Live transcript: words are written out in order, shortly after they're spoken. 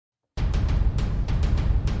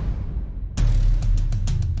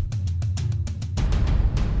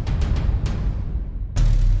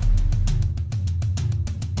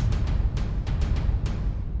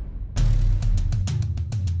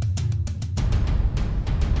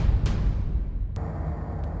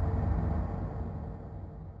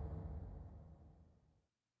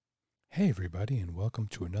Hey everybody, and welcome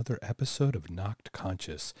to another episode of Knocked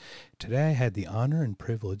Conscious. Today I had the honor and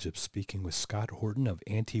privilege of speaking with Scott Horton of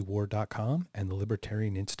Antiwar.com and the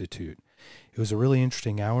Libertarian Institute. It was a really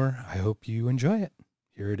interesting hour. I hope you enjoy it.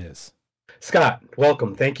 Here it is. Scott,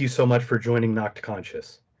 welcome. Thank you so much for joining Knocked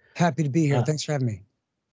Conscious. Happy to be here. Thanks for having me.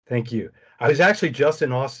 Thank you. I was actually just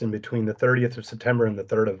in Austin between the 30th of September and the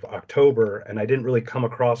 3rd of October, and I didn't really come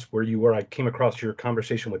across where you were. I came across your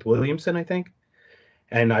conversation with Williamson, I think.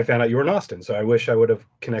 And I found out you were in Austin, so I wish I would have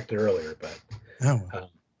connected earlier. But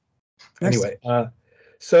anyway,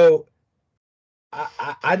 so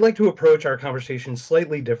I'd like to approach our conversation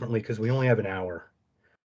slightly differently because we only have an hour.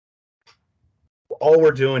 All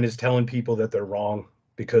we're doing is telling people that they're wrong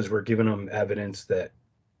because we're giving them evidence that,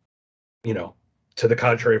 you know, to the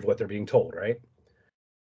contrary of what they're being told, right?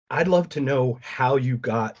 I'd love to know how you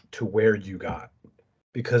got to where you got,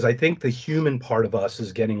 because I think the human part of us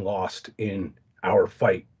is getting lost in our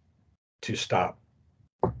fight to stop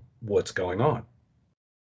what's going on.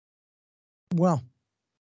 Well,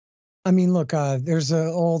 I mean, look, there's an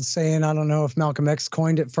old saying, I don't know if Malcolm X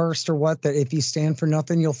coined it first or what, that if you stand for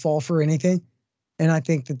nothing, you'll fall for anything. And I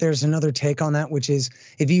think that there's another take on that, which is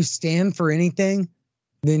if you stand for anything,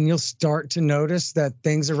 then you'll start to notice that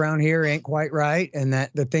things around here ain't quite right, and that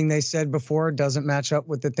the thing they said before doesn't match up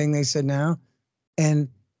with the thing they said now. And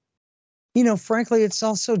you know, frankly, it's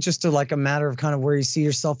also just a matter of kind of where you see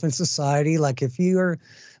yourself in society. Like if you are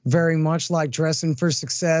very much like dressing for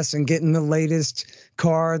success and getting the latest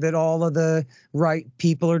car that all of the right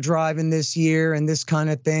people are driving this year and this kind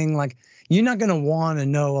of thing, like you're not going to want to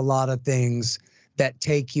know a lot of things that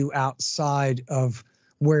take you outside of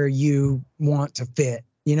where you want to fit,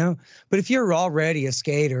 you know? But if you're already a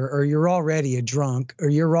skater, or you're already a drunk, or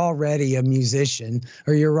you're already a musician,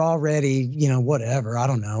 or you're already, you know, whatever, I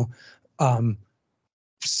don't know,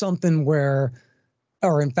 something where,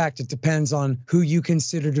 or in fact, it depends on who you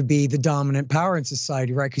consider to be the dominant power in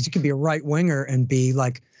society, right? Because you can be a right winger and be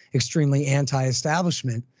like extremely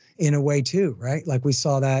anti-establishment in a way too, right? Like we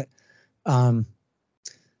saw that,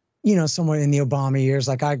 you know, somewhere in the Obama years.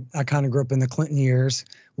 Like I kind of grew up in the Clinton years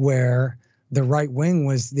where the right wing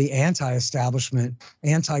was the anti-establishment,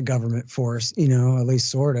 anti-government force, you know, at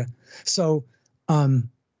least sort of. So,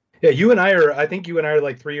 yeah, I think you and I are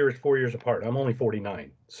like 3 years, 4 years apart. I'm only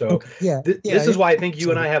 49. So okay, this is why I think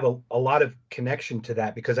you and I have a lot of connection to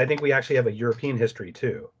that, because I think we actually have a European history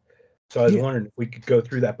too. So I was wondering if we could go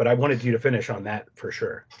through that, but I wanted you to finish on that for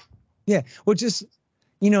sure. Yeah, well, just,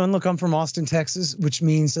 you know, and look, I'm from Austin, Texas, which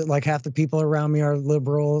means that like half the people around me are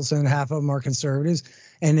liberals and half of them are conservatives.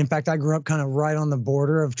 And in fact, I grew up kind of right on the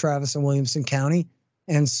border of Travis and Williamson County.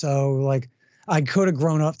 And so like, I could have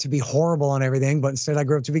grown up to be horrible on everything, but instead I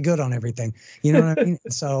grew up to be good on everything. You know what I mean?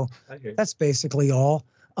 So that's basically all.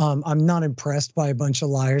 I'm not impressed by a bunch of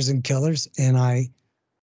liars and killers. And I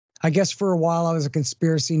guess for a while I was a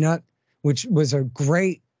conspiracy nut, which was a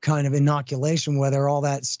great kind of inoculation, whether all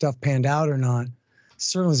that stuff panned out or not.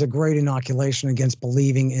 Certainly was a great inoculation against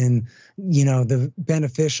believing in, you know, the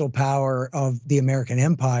beneficial power of the American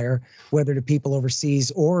empire, whether to people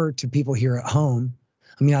overseas or to people here at home.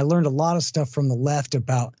 I mean, I learned a lot of stuff from the left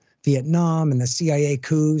about Vietnam and the CIA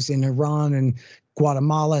coups in Iran and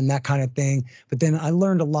Guatemala and that kind of thing. But then I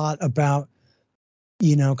learned a lot about,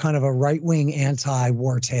 you know, kind of a right-wing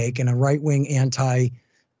anti-war take and a right-wing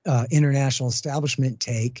anti-international establishment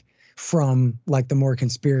take from like the more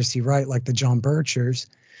conspiracy right, like the John Birchers.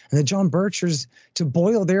 And the John Birchers, to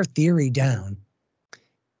boil their theory down,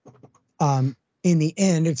 in the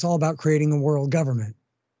end, it's all about creating a world government.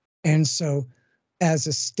 And so as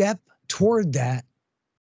a step toward that,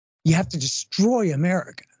 you have to destroy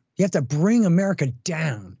America. You have to bring America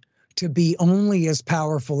down to be only as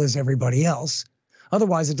powerful as everybody else.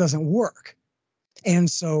 Otherwise, it doesn't work.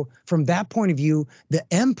 And so from that point of view, the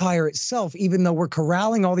empire itself, even though we're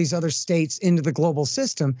corralling all these other states into the global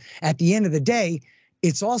system, at the end of the day,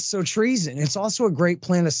 it's also treason. It's also a great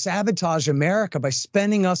plan to sabotage America by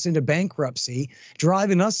spending us into bankruptcy,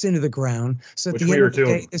 driving us into the ground, so at the end of the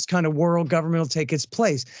day, this kind of world government will take its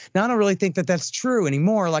place. Now, I don't really think that that's true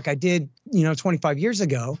anymore, like I did, you know, 25 years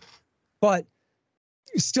ago, but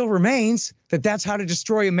it still remains that that's how to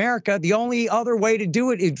destroy America. The only other way to do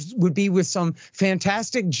it would be with some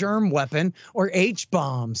fantastic germ weapon or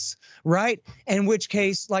H-bombs, right? In which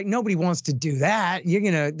case, like, nobody wants to do that.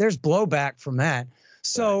 There's blowback from that.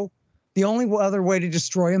 So the only other way to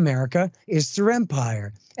destroy America is through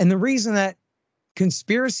empire. And the reason that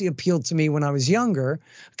conspiracy appealed to me when I was younger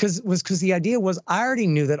was because the idea was I already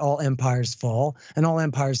knew that all empires fall and all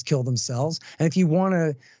empires kill themselves. And if you want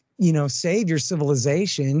to, you know, save your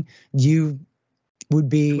civilization, you would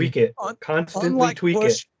be tweak it, constantly tweak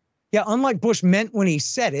Bush, it. Yeah, unlike Bush meant when he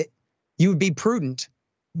said it, you would be prudent,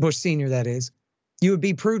 Bush Sr., that is. You would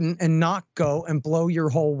be prudent and not go and blow your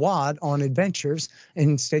whole wad on adventures.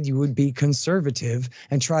 Instead, you would be conservative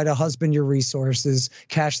and try to husband your resources,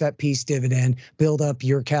 cash that peace dividend, build up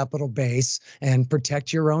your capital base, and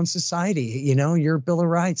protect your own society, you know, your Bill of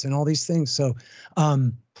Rights and all these things. So,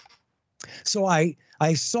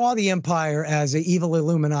 I saw the empire as an evil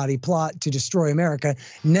Illuminati plot to destroy America.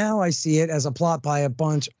 Now I see it as a plot by a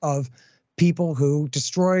bunch of people who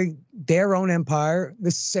destroy their own empire the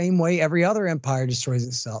same way every other empire destroys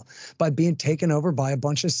itself, by being taken over by a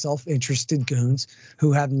bunch of self-interested goons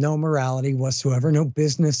who have no morality whatsoever, no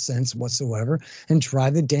business sense whatsoever, and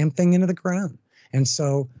drive the damn thing into the ground. And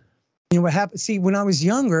so, you know, what happened? See, when I was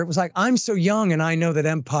younger, it was like, I'm so young and I know that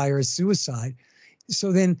empire is suicide.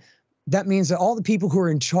 So then that means that all the people who are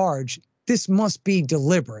in charge, this must be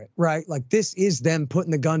deliberate, right? Like this is them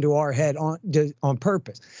putting the gun to our head on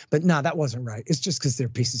purpose. But no, that wasn't right. It's just because they're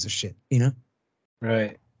pieces of shit, you know?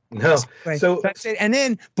 Right. No. Right. So that's it. And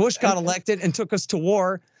then Bush got elected and took us to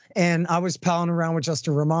war. And I was palling around with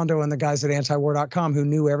Justin Raimondo and the guys at Antiwar.com who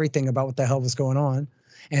knew everything about what the hell was going on.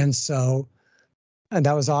 And so, and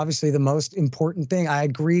that was obviously the most important thing. I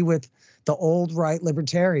agree with the old right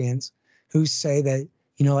libertarians who say that,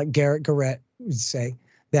 you know, like Garrett Garrett would say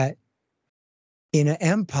that in an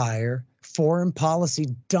empire, foreign policy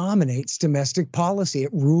dominates domestic policy. It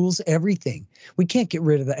rules everything. We can't get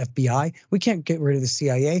rid of the FBI. We can't get rid of the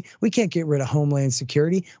CIA. We can't get rid of Homeland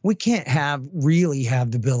Security. We can't really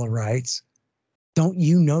have the Bill of Rights. Don't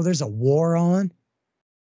you know there's a war on?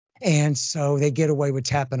 And so they get away with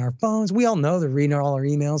tapping our phones. We all know they're reading all our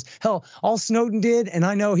emails. Hell, all Snowden did, and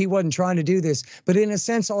I know he wasn't trying to do this, but in a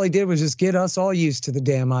sense, all he did was just get us all used to the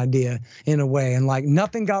damn idea in a way. And like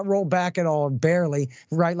nothing got rolled back at all, barely,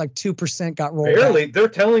 right? Like 2% got rolled barely. back. They're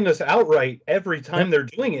telling us outright every time they're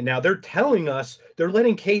doing it now. They're telling us, they're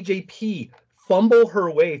letting KJP fumble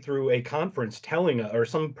her way through a conference telling us, or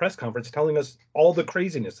some press conference telling us all the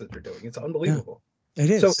craziness that they're doing. It's unbelievable. Yeah,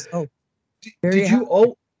 it is. So did you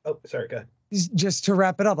all... Oh, sorry, go ahead. Just to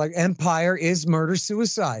wrap it up, like empire is murder,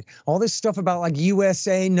 suicide. All this stuff about like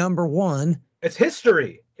USA #1. It's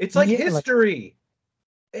history. It's like history.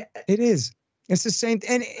 It is. It's the same.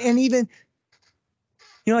 And even,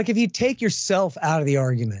 you know, like if you take yourself out of the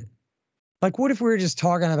argument, like what if we were just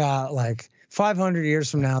talking about like 500 years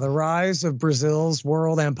from now, the rise of Brazil's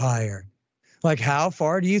world empire? Like how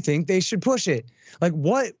far do you think they should push it? Like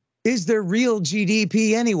what is their real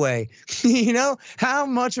GDP anyway? You know, how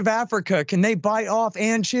much of Africa can they bite off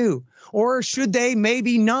and chew? Or should they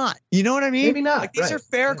maybe not? You know what I mean? Maybe not. Like, these are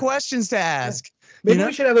fair questions to ask. Maybe you know?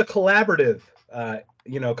 we should have a collaborative,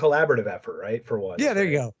 collaborative effort, right? For once. Yeah, there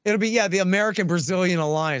you go. It'll be, the American-Brazilian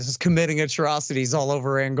alliance is committing atrocities all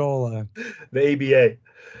over Angola. The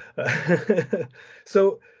ABA.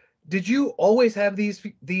 So did you always have these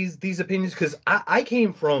opinions? Because I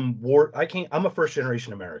came from war. I'm a first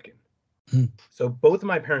generation American. So both of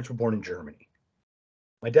my parents were born in Germany.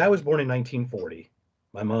 My dad was born in 1940,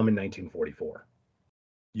 my mom in 1944.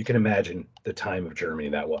 You can imagine the time of Germany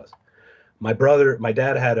that was. My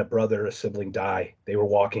dad had a sibling die. They were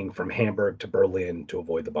walking from Hamburg to Berlin to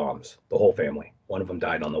avoid the bombs. The whole family. One of them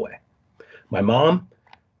died on the way. My mom,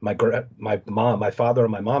 my father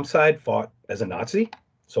on my mom's side fought as a Nazi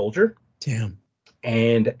soldier. Damn.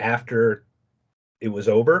 And after it was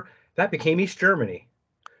over, that became East Germany.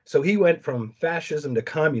 So he went from fascism to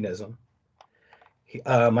communism.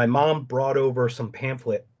 My mom brought over some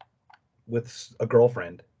pamphlet with a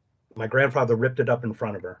girlfriend. My grandfather ripped it up in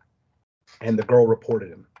front of her, and the girl reported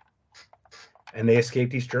him. And they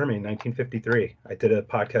escaped East Germany in 1953. I did a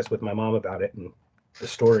podcast with my mom about it, and the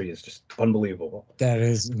story is just unbelievable. That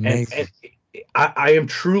is amazing. And I am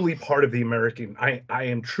truly part of the American. I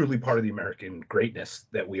am truly part of the American greatness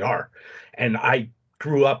that we are, and I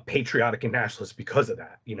grew up patriotic and nationalist because of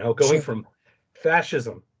that. You know, going from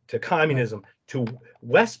fascism to communism to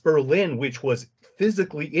West Berlin, which was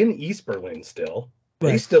physically in East Berlin still.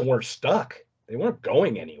 They still weren't stuck. They weren't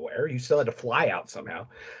going anywhere. You still had to fly out somehow.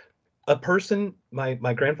 A person, my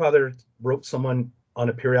grandfather wrote someone on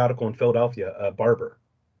a periodical in Philadelphia, a barber,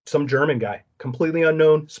 some German guy, completely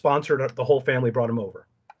unknown, sponsored the whole family, brought him over.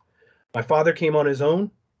 My father came on his own,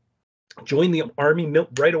 joined the army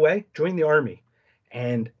right away, joined the army.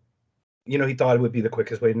 And, you know, he thought it would be the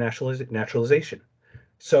quickest way to naturalization.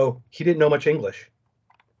 So he didn't know much English.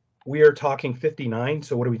 We are talking 59.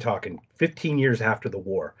 So what are we talking? 15 years after the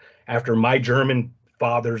war, after my German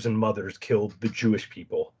fathers and mothers killed the Jewish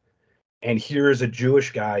people. And here is a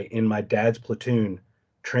Jewish guy in my dad's platoon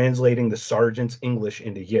translating the sergeant's English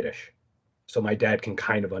into Yiddish. So my dad can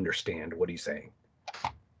kind of understand what he's saying.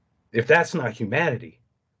 if that's not humanity,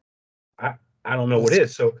 I don't know what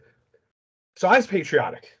is. So I was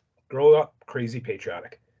patriotic, grow up crazy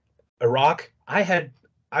patriotic. Iraq,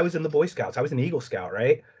 I was in the Boy Scouts. I was an Eagle Scout,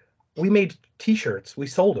 right? We made T-shirts. We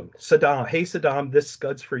sold them. Saddam, hey Saddam, this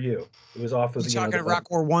Scud's for you. It was off of You talking Iraq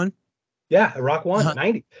War One? Yeah, Iraq War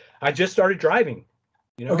 90. I just started driving.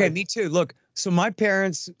 Okay, me too. Look, so my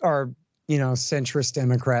parents are, centrist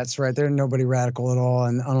Democrats, right? They're nobody radical at all,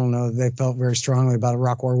 and I don't know, they felt very strongly about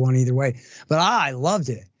Iraq War One either way. But I loved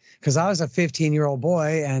it because I was a 15-year-old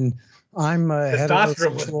boy, and I'm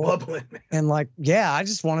testosterone was bubbling, man. And I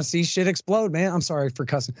just want to see shit explode, man. I'm sorry for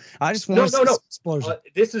cussing. I just want to see explosion.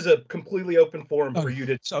 This is a completely open forum for you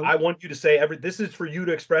to. I want you to say this is for you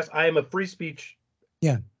to express. I am a free speech.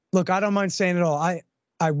 Yeah. Look, I don't mind saying it all.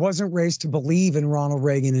 I wasn't raised to believe in Ronald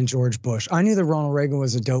Reagan and George Bush. I knew that Ronald Reagan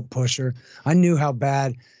was a dope pusher. I knew how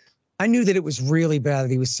bad. I knew that it was really bad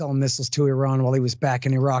that he was selling missiles to Iran while he was back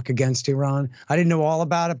in Iraq against Iran. I didn't know all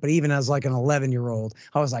about it, but even as like an 11-year-old,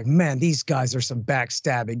 I was like, man, these guys are some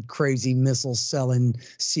backstabbing, crazy missile selling,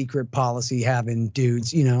 secret policy having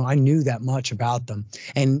dudes. I knew that much about them.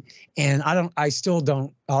 And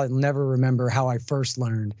I'll never remember how I first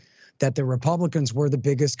learned that the Republicans were the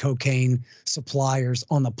biggest cocaine suppliers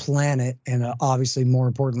on the planet, and obviously more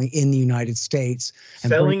importantly in the United States.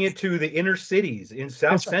 Selling it to the inner cities in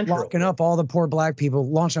South Central. Locking up all the poor black people,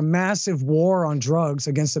 launch a massive war on drugs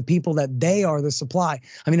against the people that they are the supply.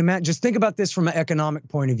 I mean, just think about this from an economic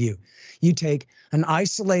point of view. You take an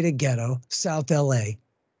isolated ghetto, South LA,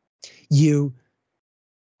 you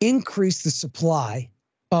increase the supply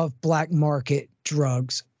of black market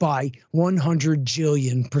drugs by 100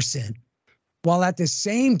 jillion%, while at the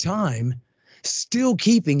same time still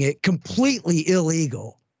keeping it completely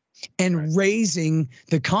illegal and raising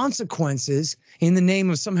the consequences in the name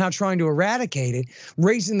of somehow trying to eradicate it,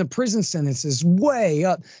 raising the prison sentences way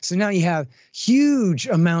up. So now you have huge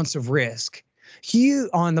amounts of risk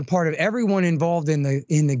on the part of everyone involved in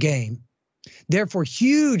the game. Therefore,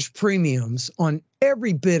 huge premiums on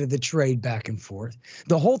every bit of the trade back and forth.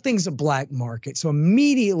 The whole thing's a black market. So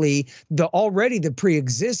immediately, the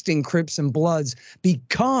pre-existing Crips and Bloods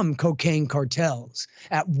become cocaine cartels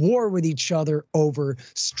at war with each other over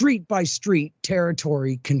street by street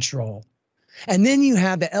territory control. And then you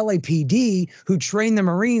have the LAPD, who trained the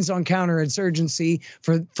Marines on counterinsurgency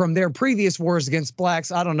from their previous wars against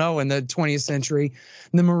blacks, I don't know, in the 20th century.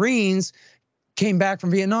 The Marines came back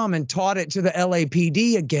from Vietnam and taught it to the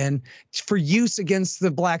LAPD again for use against the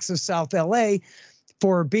blacks of South LA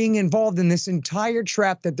for being involved in this entire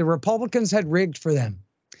trap that the Republicans had rigged for them.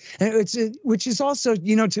 And which is also,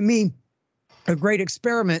 to me, a great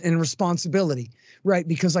experiment in responsibility, right?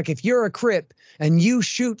 Because if you're a Crip and you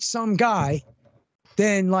shoot some guy,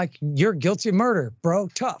 then you're guilty of murder, bro,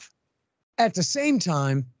 tough. At the same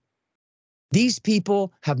time, these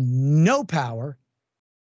people have no power.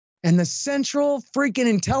 And the Central freaking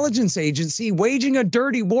Intelligence Agency waging a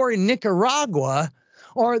dirty war in Nicaragua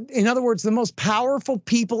are, in other words, the most powerful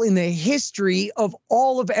people in the history of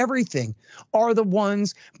all of everything, are the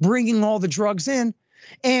ones bringing all the drugs in.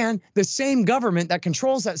 And the same government that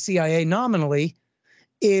controls that CIA nominally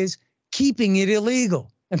is keeping it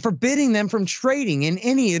illegal and forbidding them from trading in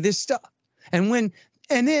any of this stuff.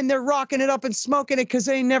 And then they're rocking it up and smoking it because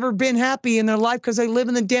they ain't never been happy in their life because they live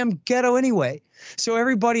in the damn ghetto anyway. So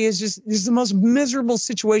everybody is this is the most miserable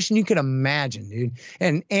situation you could imagine, dude.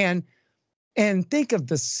 And think of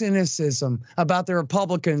the cynicism about the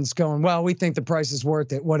Republicans going, well, we think the price is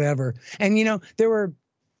worth it, whatever. And, there were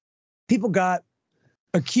people got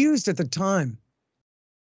accused at the time,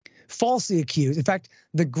 falsely accused. In fact,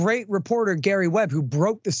 the great reporter Gary Webb, who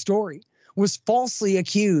broke the story, was falsely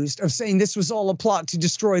accused of saying this was all a plot to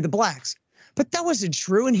destroy the blacks. But that wasn't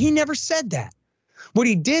true, and he never said that. What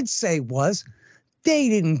he did say was they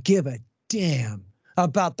didn't give a damn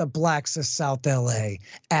about the blacks of South LA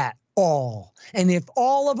at all. And if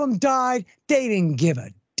all of them died, they didn't give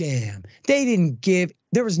a damn.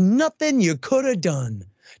 There was nothing you could have done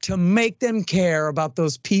to make them care about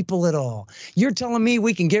those people at all. You're telling me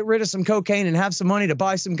we can get rid of some cocaine and have some money to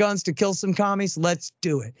buy some guns to kill some commies? Let's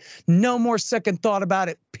do it. No more second thought about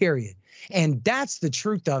it, period. And that's the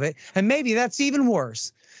truth of it. And maybe that's even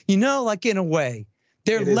worse. In a way,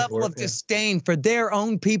 their level of disdain for their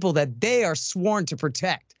own people that they are sworn to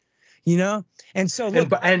protect. And so look,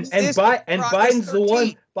 Biden's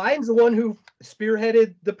the one who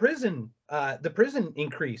spearheaded the prison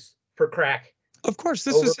increase for crack. Of course,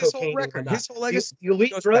 this was his whole record. His whole legacy. The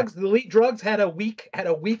elite drugs had a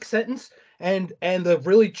weak sentence, and the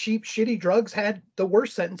really cheap, shitty drugs had the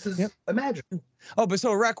worst sentences imaginable. Oh, but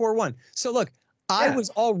so Iraq War One. So look, I was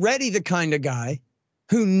already the kind of guy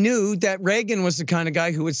who knew that Reagan was the kind of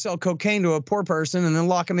guy who would sell cocaine to a poor person and then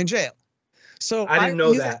lock him in jail. So I didn't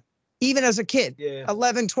know knew that. Even as a kid, Yeah.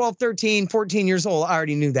 11, 12, 13, 14 years old, I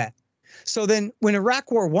already knew that. So then when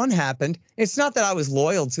Iraq War I happened, it's not that I was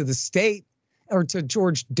loyal to the state or to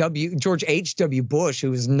George H.W. Bush,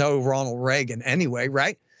 who was no Ronald Reagan anyway,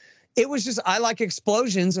 right? It was just, I like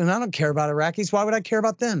explosions and I don't care about Iraqis. Why would I care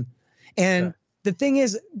about them? And Okay. the thing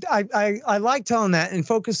is, I like telling that and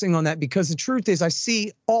focusing on that because the truth is I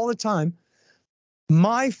see all the time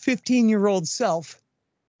my 15-year-old self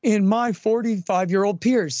in my 45-year-old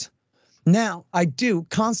peers. Now I do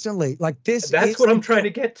constantly like this. That's what I'm trying to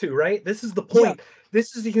get to, right? This is the point. Yeah.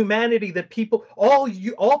 This is the humanity that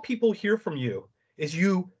all people hear from you is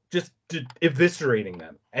you just eviscerating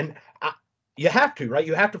them. And you have to, right?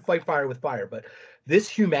 You have to fight fire with fire. But this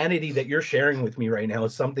humanity that you're sharing with me right now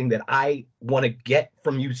is something that I want to get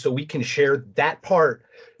from you so we can share that part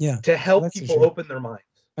to help people open their minds.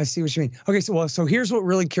 I see what you mean. Okay, so here's what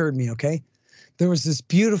really cured me, okay? There was this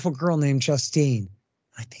beautiful girl named Justine.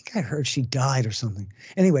 I think I heard she died or something.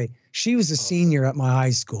 Anyway, she was a senior at my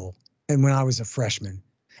high school and when I was a freshman.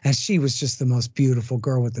 And she was just the most beautiful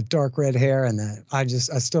girl with the dark red hair and I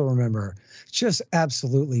still remember her. Just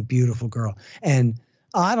absolutely beautiful girl. And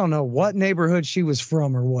I don't know what neighborhood she was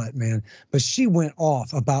from or what, man, but she went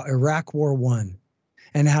off about Iraq War I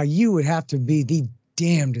and how you would have to be the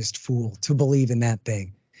damnedest fool to believe in that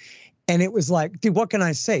thing. And it was like, dude, what can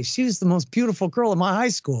I say? She was the most beautiful girl in my high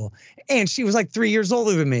school. And she was like 3 years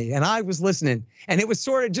older than me. And I was listening. And it was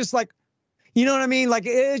sort of just like, you know what I mean? Like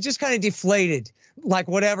it just kind of deflated. Like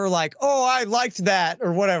whatever, like, oh, I liked that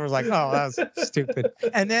or whatever. Like, oh, that was stupid.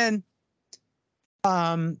 And then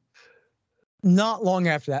not long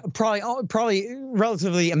after that, probably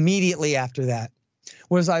relatively immediately after that,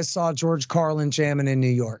 was I saw George Carlin jamming in New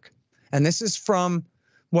York. And this is from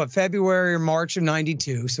February or March of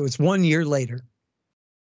 92. So it's 1 year later.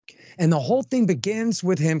 And the whole thing begins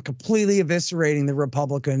with him completely eviscerating the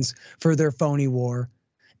Republicans for their phony war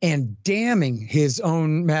and damning his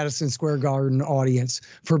own Madison Square Garden audience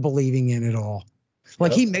for believing in it all.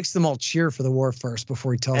 Like he makes them all cheer for the war first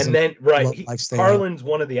before he tells them. And then, right, Carlin's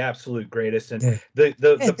one of the absolute greatest. And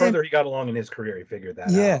the further he got along in his career, he figured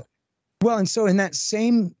that out. Well, and so in that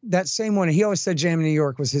same one, he always said Jam in New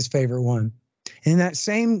York was his favorite one. In that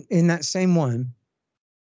same one,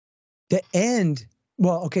 the end,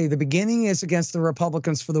 the beginning is against the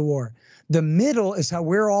Republicans for the war. The middle is how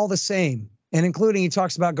we're all the same. And including, he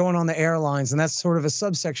talks about going on the airlines, and that's sort of a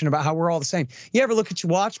subsection about how we're all the same. You ever look at your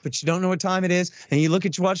watch, but you don't know what time it is, and you look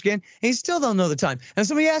at your watch again, and you still don't know the time. And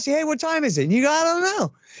somebody asks you, hey, what time is it? And you go, I don't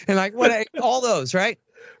know. And like, all those, right?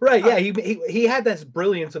 Right, yeah, he had this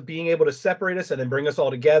brilliance of being able to separate us and then bring us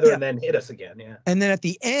all together and then hit us again, yeah. And then at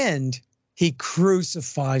the end, he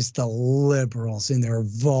crucifies the liberals in their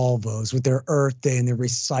Volvos with their Earth Day and their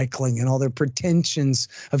recycling and all their pretensions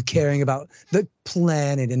of caring about the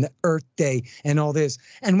planet and the Earth Day and all this.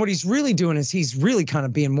 And what he's really doing is he's really kind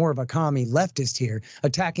of being more of a commie leftist here,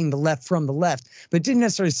 attacking the left from the left. But it didn't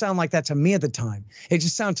necessarily sound like that to me at the time. It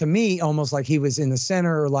just sounded to me almost like he was in the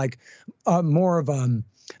center or like more of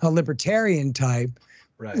a libertarian type.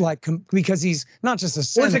 Right. Like, because he's not just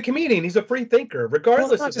a he's a comedian. He's a free thinker,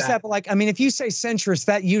 regardless not of just that. But like, I mean, if you say centrist,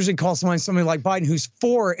 that usually calls to mind somebody like Biden, who's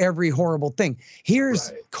for every horrible thing.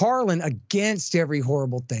 Here's Carlin against every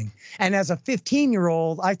horrible thing. And as a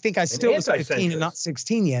 15-year-old, I think I still was 15 and not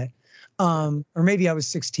 16 yet. Or maybe I was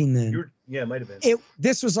 16 then. It might have been.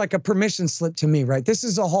 This was like a permission slip to me, right? This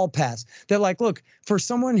is a hall pass. They're like, look, for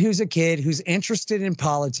someone who's a kid who's interested in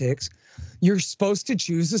politics, you're supposed to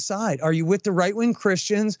choose a side. Are you with the right-wing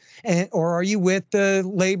Christians or are you with the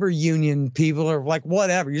labor union people or like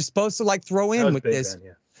whatever? You're supposed to like throw in with this.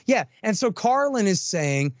 Then, yeah. And so Carlin is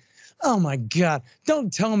saying, oh my God,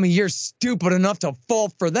 don't tell me you're stupid enough to fall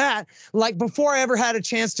for that. Like before I ever had a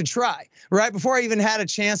chance to try, right? Before I even had a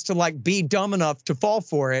chance to like be dumb enough to fall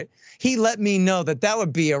for it, he let me know that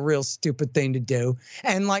would be a real stupid thing to do.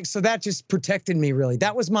 And like, so that just protected me really.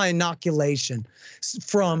 That was my inoculation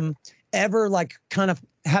from ever like kind of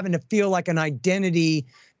having to feel like an identity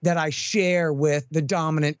that I share with the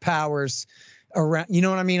dominant powers around. You know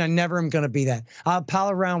what I mean? I never am going to be that. I'll pal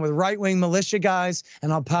around with right-wing militia guys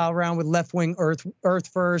and I'll pal around with left-wing earth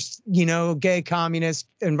first, gay communists,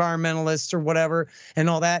 environmentalists or whatever and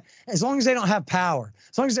all that. As long as they don't have power,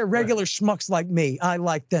 as long as they're regular schmucks like me, I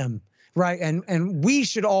like them. Right. And we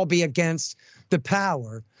should all be against the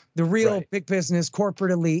power, the real big business,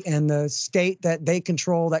 corporate elite, and the state that they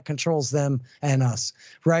control that controls them and us.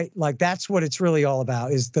 Right. Like that's what it's really all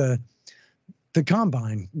about is the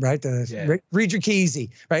combine, right? Read your key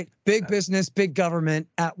easy, right? Big business, big government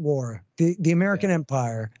at war. The American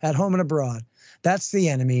empire at home and abroad. That's the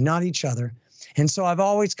enemy, not each other. And so I've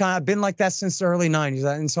always kind of been like that since the early 90s.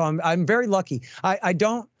 And so I'm very lucky. I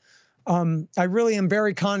really am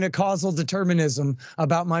very kind of causal determinism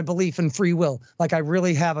about my belief in free will. Like I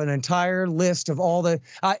really have an entire list of all and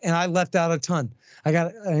I left out a ton. I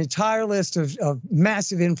got an entire list of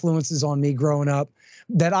massive influences on me growing up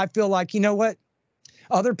that I feel like, you know what?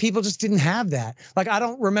 Other people just didn't have that. Like I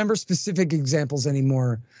don't remember specific examples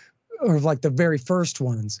anymore, or like the very first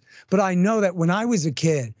ones. But I know that when I was a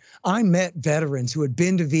kid, I met veterans who had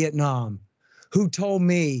been to Vietnam who told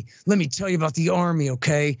me, let me tell you about the Army,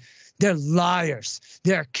 okay? They're liars.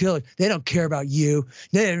 They're killers. They don't care about you.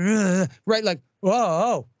 They're, right? Like,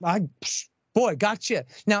 whoa, boy, gotcha.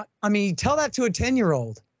 Now, I mean, you tell that to a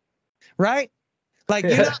 10-year-old, right? Like,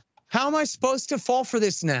 you know, how am I supposed to fall for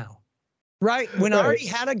this now? Right? When I already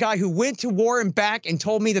had a guy who went to war and back and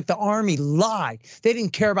told me that the Army lied. They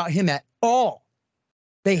didn't care about him at all.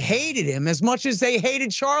 They hated him as much as they hated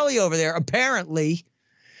Charlie over there, apparently.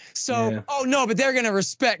 So, oh no, but they're going to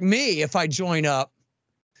respect me if I join up.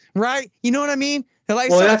 Right? You know what I mean? Like,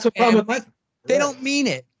 well, that's the problem with they don't mean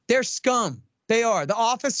it. They're scum. They are. The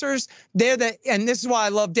officers, and this is why I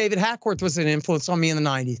love David Hackworth was an influence on me in the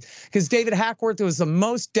 90s, because David Hackworth was the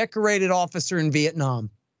most decorated officer in Vietnam.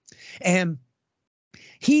 And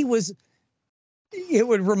it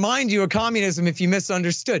would remind you of communism if you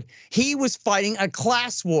misunderstood. He was fighting a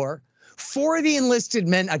class war for the enlisted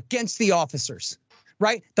men against the officers,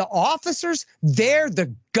 right? The officers, they're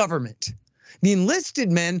the government. The enlisted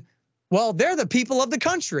men, well, they're the people of the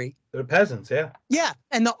country. They're peasants, yeah. Yeah,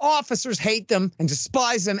 and the officers hate them and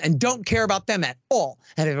despise them and don't care about them at all.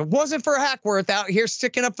 And if it wasn't for Hackworth out here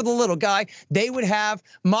sticking up for the little guy, they would have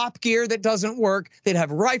mop gear that doesn't work. They'd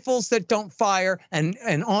have rifles that don't fire, and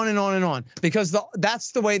on and on and on. Because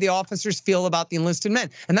that's the way the officers feel about the enlisted men.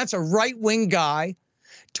 And that's a right-wing guy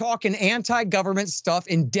talking anti-government stuff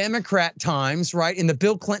in Democrat times, right, in the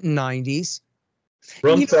Bill Clinton 90s.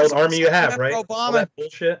 Rumsfeld army you have, right? Obama, all that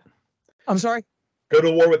bullshit. I'm sorry? Go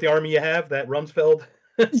to war with the army you have, that Rumsfeld.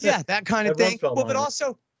 Yeah, that kind of thing. Well, but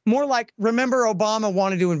also more like, remember Obama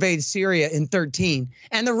wanted to invade Syria in 2013,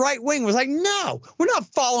 and the right wing was like, no, we're not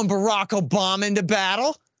following Barack Obama into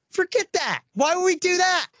battle. Forget that. Why would we do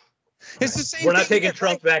that? It's the same thing. We're not taking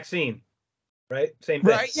Trump's vaccine, right? Same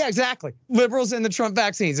thing. Right, yeah, exactly. Liberals and the Trump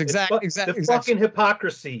vaccines, exactly. The fucking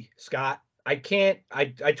hypocrisy, Scott. I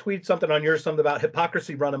tweeted something on yours, something about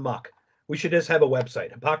hypocrisy run amok. We should just have a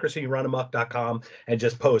website, hypocrisyrunamuck.com, and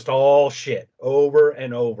just post all shit over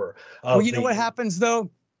and over. Well, you know what happens, though,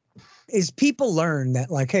 is people learn that,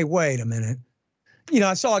 like, hey, wait a minute. You know,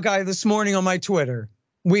 I saw a guy this morning on my Twitter.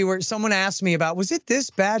 Someone asked me about, was it this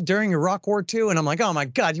bad during Iraq War II? And I'm like, oh, my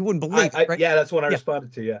God, you wouldn't believe it, right? Yeah, that's what I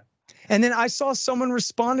responded to, yeah. And then I saw someone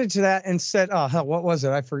responded to that and said, oh, hell, what was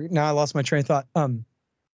it? I forget. Now I lost my train of thought.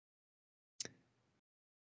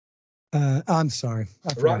 I'm sorry.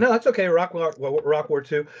 No, that's okay. Iraq War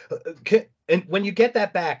II. And when you get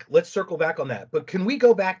that back, let's circle back on that. But can we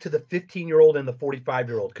go back to the 15-year-old and the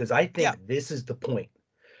 45-year-old? Because I think this is the point.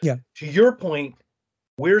 Yeah. To your point,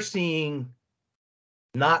 we're seeing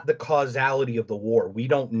not the causality of the war. We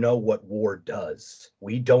don't know what war does.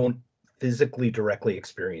 We don't physically directly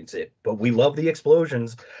experience it, but we love the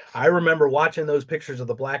explosions. I remember watching those pictures of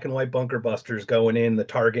the black and white bunker busters going in the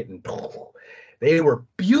target, and they were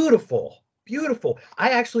beautiful, beautiful. I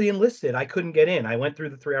actually enlisted. I couldn't get in. I went through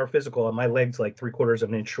the 3-hour physical, and my leg's like 3/4 of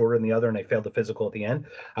an inch shorter than the other, and I failed the physical at the end.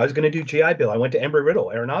 I was going to do GI Bill. I went to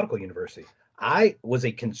Embry-Riddle Aeronautical University. I was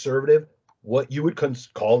a conservative, what you would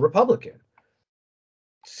call Republican.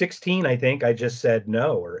 16, I think I just said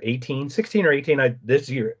no, or 16 or 18 this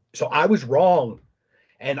year. So I was wrong.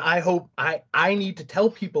 And I hope I need to tell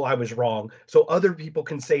people I was wrong so other people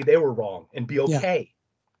can say they were wrong and be okay.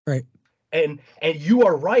 Yeah. Right. And you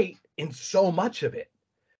are right in so much of it.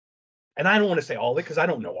 And I don't want to say all of it because I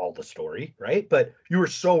don't know all the story, right? But you are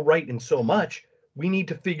so right in so much. We need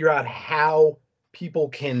to figure out how people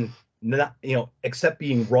can not, accept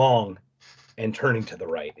being wrong and turning to the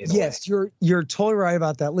right. Yes, you're totally right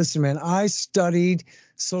about that. Listen, man, I studied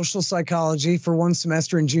social psychology for 1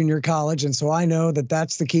 semester in junior college, and so I know that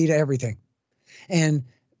that's the key to everything. And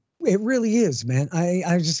it really is, man.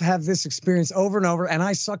 I just have this experience over and over, and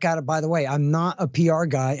I suck at it, by the way. I'm not a PR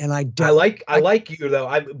guy, and I don't. I like you,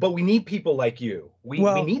 though. But we need people like you. We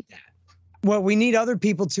need that. Well, we need other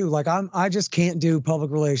people, too. Like, I just can't do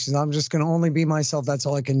public relations. I'm just going to only be myself. That's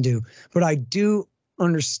all I can do. But I do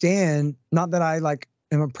understand, not that I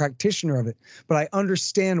am a practitioner of it, but I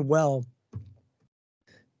understand well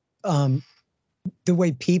the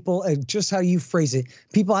way people, just how you phrase it,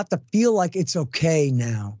 people have to feel like it's okay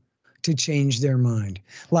now to change their mind.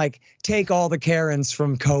 Like, take all the Karens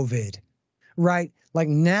from COVID, right? Like,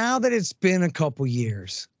 now that it's been a couple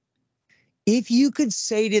years, if you could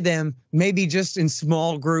say to them, maybe just in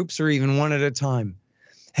small groups or even one at a time,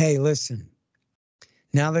 hey, listen,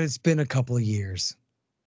 now that it's been a couple of years,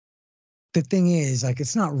 the thing is, like,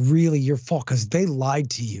 it's not really your fault because they lied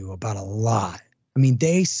to you about a lot. I mean,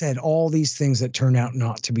 they said all these things that turned out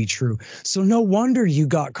not to be true. So no wonder you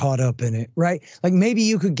got caught up in it, right? Like, maybe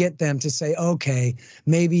you could get them to say, okay,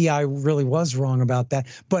 maybe I really was wrong about that,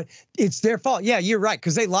 but it's their fault. Yeah, you're right,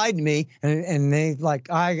 because they lied to me and they, like,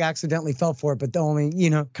 I accidentally fell for it, but the only,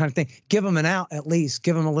 kind of thing. Give them an out, at least.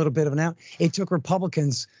 Give them a little bit of an out. It took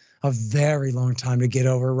Republicans a very long time to get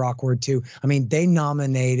over Iraq War II. I mean, they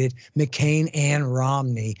nominated McCain and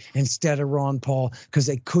Romney instead of Ron Paul because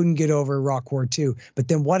they couldn't get over Iraq War II. But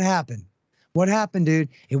then what happened? What happened, dude?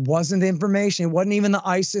 It wasn't the information. It wasn't even the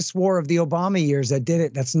ISIS war of the Obama years that did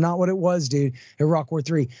it. That's not what it was, dude. Iraq War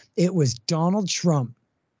III. It was Donald Trump.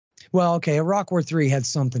 Well, okay, Iraq War III had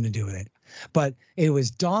something to do with it. But it was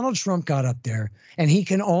Donald Trump got up there, and he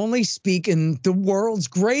can only speak in the world's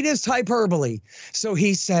greatest hyperbole. So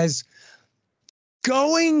he says,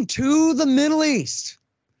 going to the Middle East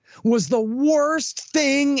was the worst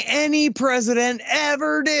thing any president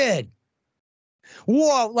ever did.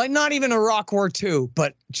 Whoa, like not even Iraq War II,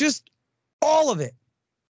 but just all of it.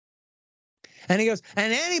 And he goes,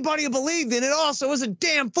 and anybody who believed in it also was a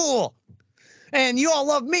damn fool. And you all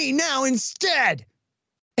love me now instead.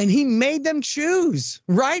 And he made them choose,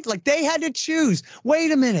 right? Like, they had to choose.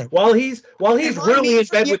 Wait a minute. While he's really in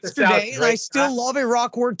bed with the Saudis, and I still love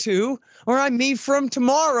Iraq War II, or I'm me from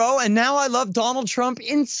tomorrow, and now I love Donald Trump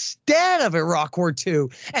instead of Iraq War II.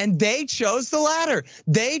 And they chose the latter.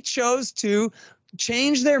 They chose to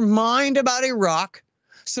change their mind about Iraq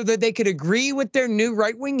so that they could agree with their new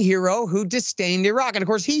right-wing hero who disdained Iraq. And of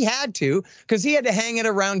course, he had to, because he had to hang it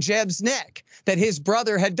around Jeb's neck that his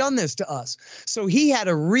brother had done this to us. So he had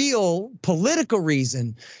a real political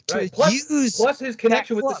reason to use. Plus his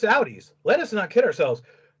connection with the Saudis. Let us not kid ourselves.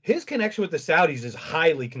 His connection with the Saudis is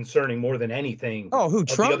highly concerning more than anything. Oh, who,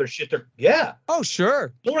 Trump? The other shit yeah. Oh,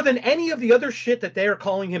 sure. More than any of the other shit that they are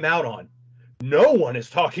calling him out on. No one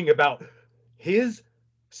is talking about his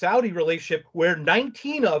Saudi relationship, where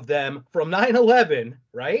 19 of them from 9/11,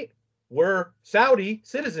 right, were Saudi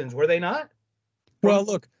citizens, were they not? Well,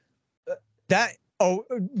 look,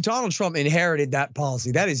 Donald Trump inherited that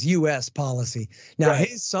policy. That is U.S. policy. Now, right.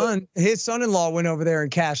 his son-in-law went over there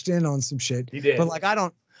and cashed in on some shit. He did. But like, I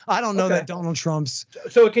don't know that Donald Trump's.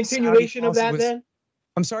 So a continuation of that then?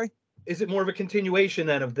 I'm sorry? Is it more of a continuation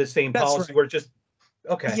then of the same policy right. where it's just.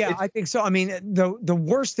 Okay. Yeah, I think so. I mean, the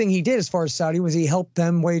worst thing he did as far as Saudi was he helped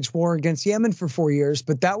them wage war against Yemen for 4 years.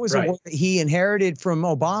 But that was a war that he inherited from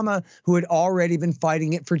Obama, who had already been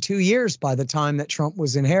fighting it for 2 years by the time that Trump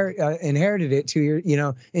was inherited it 2 years,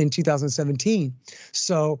 in 2017.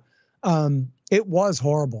 So it was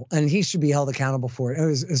horrible, and he should be held accountable for it. It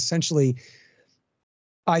was essentially,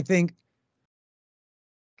 I think,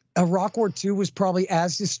 Iraq War II was probably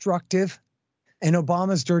as destructive, and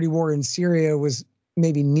Obama's dirty war in Syria was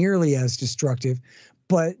maybe nearly as destructive.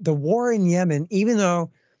 But the war in Yemen, even though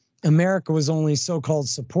America was only so-called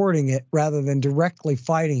supporting it rather than directly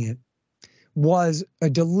fighting it, was a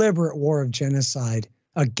deliberate war of genocide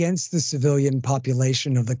against the civilian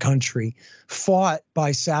population of the country, fought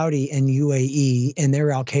by Saudi and UAE and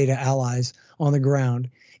their al-Qaeda allies on the ground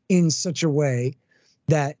in such a way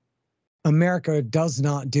that America does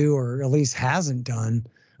not do, or at least hasn't done.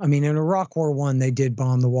 I mean, in Iraq War I, they did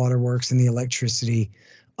bomb the waterworks and the electricity,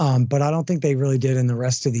 but I don't think they really did in the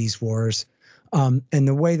rest of these wars. And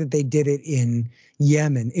the way that they did it in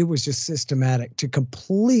Yemen, it was just systematic to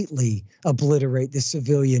completely obliterate the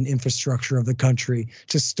civilian infrastructure of the country,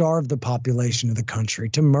 to starve the population of the country,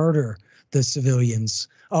 to murder the civilians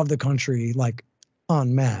of the country, like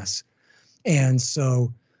en masse. And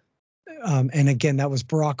so, and again, that was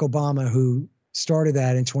Barack Obama who started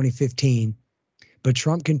that in 2015. But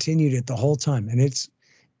Trump continued it the whole time, and it's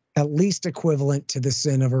at least equivalent to the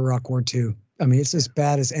sin of Iraq War II. I mean, it's as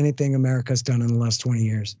bad as anything America's done in the last 20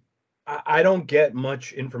 years. I don't get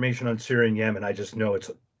much information on Syria and Yemen. I just know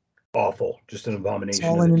it's awful, just an abomination. It's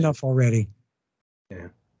all in enough already. Yeah.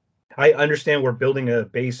 I understand we're building a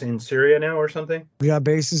base in Syria now or something. We got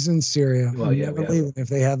bases in Syria. Well, yeah, never leave if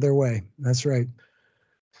they have their way. That's right.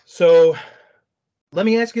 So let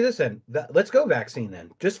me ask you this then. Let's go vaccine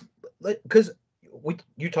then. Just because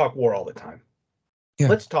you talk war all the time. Yeah.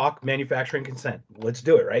 Let's talk manufacturing consent. Let's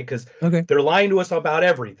do it, right? Because they're lying to us about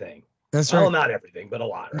everything. That's right. Well, not everything, but a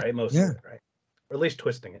lot, right? Most of it, right? or at least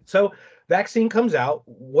twisting it. So vaccine comes out.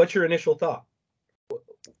 What's your initial thought?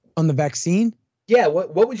 On the vaccine? Yeah.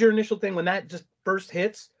 What was your initial thing when that just first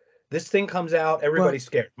hits? This thing comes out. Everybody's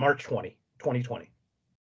scared. March 2020.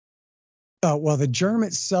 Well, the germ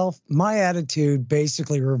itself, my attitude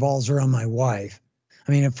basically revolves around my wife.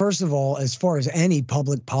 I mean, first of all, as far as any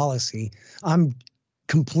public policy, I'm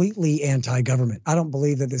completely anti-government. I don't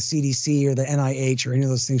believe that the CDC or the NIH or any of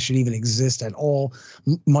those things should even exist at all,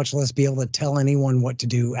 much less be able to tell anyone what to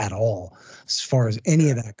do at all, as far as any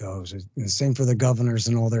of that goes. The same for the governors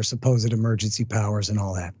and all their supposed emergency powers and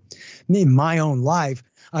all that. In my own life,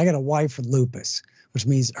 I got a wife with lupus, which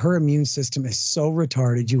means her immune system is so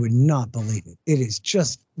retarded you would not believe it. It is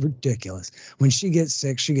just ridiculous. When she gets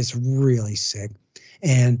sick, she gets really sick.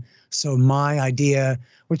 And so my idea,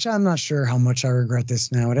 which I'm not sure how much I regret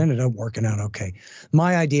this now, it ended up working out okay.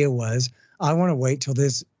 My idea was I want to wait till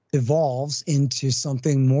this evolves into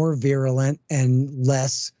something more virulent and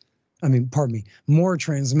less, more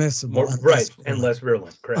transmissible. And less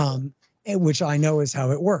virulent, correct. Which I know is how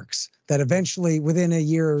it works, that eventually within a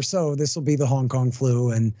year or so, this will be the Hong Kong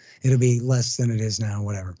flu and it'll be less than it is now,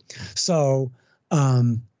 whatever. So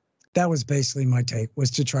that was basically my take, was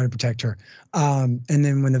to try to protect her. And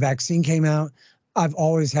then when the vaccine came out, I've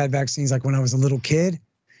always had vaccines like when I was a little kid,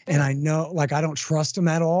 and I know, like, I don't trust them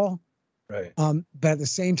at all. Right. But at the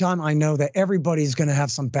same time, I know that everybody's going to have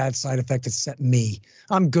some bad side effect except me.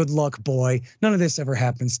 I'm good luck boy. None of this ever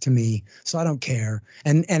happens to me, so I don't care.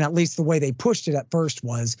 And at least the way they pushed it at first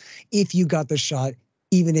was, if you got the shot,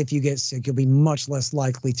 even if you get sick, you'll be much less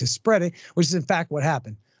likely to spread it, which is in fact what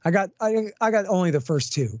happened. I got only the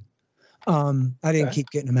first two. I didn't keep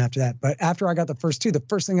getting them after that. But after I got the first two, the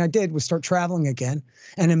first thing I did was start traveling again.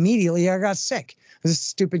 And immediately I got sick. This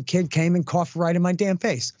stupid kid came and coughed right in my damn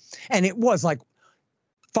face. And it was like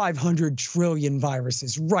 500 trillion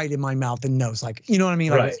viruses right in my mouth and nose. Like, you know what I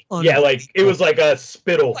mean? Like, right. Yeah, like it was like a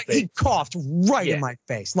spittle face. He coughed right in my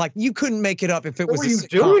face. Like, you couldn't make it up if it was a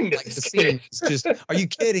sitcom. Like, the scene was just, are you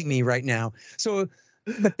kidding me right now? So,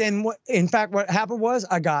 but then what happened was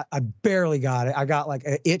I barely got it. I got like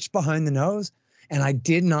an itch behind the nose, and I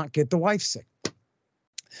did not get the wife sick.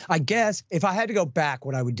 I guess if I had to go back,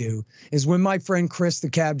 what I would do is when my friend Chris, the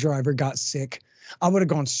cab driver, got sick, I would have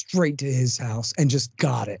gone straight to his house and just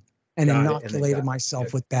got it and inoculated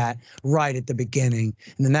myself with that right at the beginning.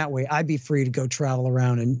 And then that way I'd be free to go travel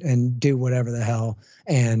around and do whatever the hell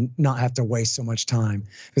and not have to waste so much time.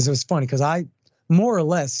 Because it was funny because I more or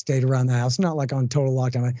less stayed around the house, not like on total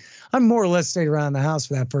lockdown. I more or less stayed around the house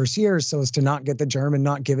for that first year so as to not get the germ and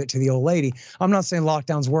not give it to the old lady. I'm not saying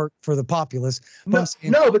lockdowns work for the populace. But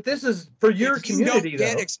but this is for your community, though. If you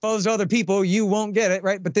get exposed to other people, you won't get it,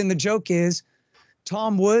 right? But then the joke is,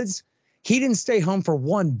 Tom Woods, he didn't stay home for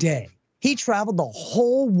one day. He traveled the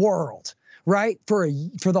whole world, right, for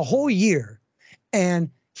the whole year. And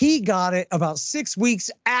he got it about 6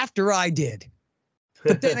 weeks after I did.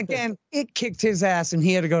 But then again, it kicked his ass and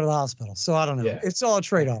he had to go to the hospital. So I don't know. Yeah. It's all a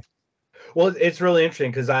trade-off. Well, it's really interesting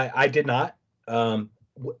because I did not. And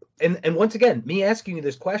once again, me asking you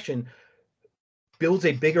this question builds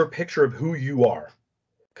a bigger picture of who you are.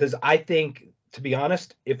 Because I think, to be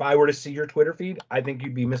honest, if I were to see your Twitter feed, I think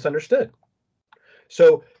you'd be misunderstood.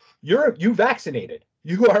 So you vaccinated.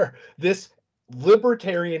 You are this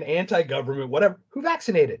libertarian, anti-government, whatever, who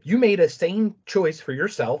vaccinated. You made a sane choice for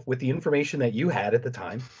yourself with the information that you had at the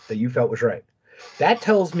time that you felt was right. That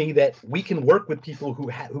tells me that we can work with people who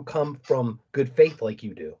come from good faith like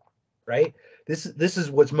you do, right? This is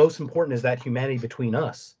what's most important, is that humanity between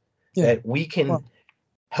us, that we can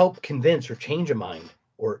help convince or change a mind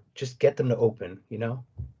or just get them to open, you know?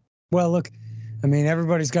 Well, look, I mean,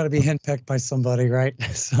 everybody's got to be henpecked by somebody, right?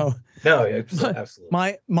 So no,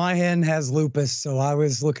 absolutely. My hen has lupus, so I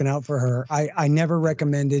was looking out for her. I never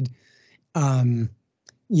recommended,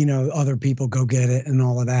 other people go get it and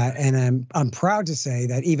all of that. And I'm proud to say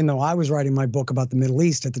that even though I was writing my book about the Middle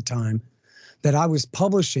East at the time, that I was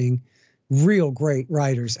publishing real great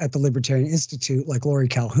writers at the Libertarian Institute like Laurie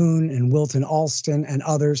Calhoun and Wilton Alston and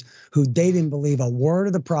others who they didn't believe a word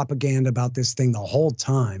of the propaganda about this thing the whole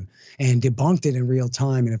time and debunked it in real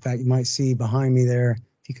time. And in fact, you might see behind me there,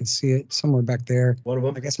 if you can see it somewhere back there. One of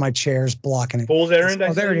them? I guess my chair's blocking it. Fool's Errand,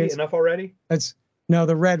 there it is. Enough already? No,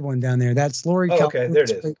 the red one down there. That's Laurie Calhoun's okay, there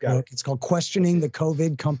it is. Got it. It's called Questioning the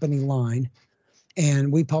COVID Company Line.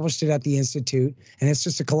 And we published it at the Institute. And it's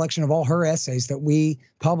just a collection of all her essays that we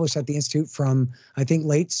published at the Institute from, I think,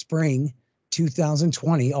 late spring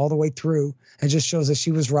 2020 all the way through. It just shows that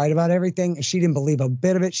she was right about everything. And she didn't believe a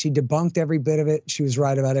bit of it. She debunked every bit of it. She was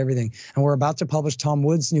right about everything. And we're about to publish Tom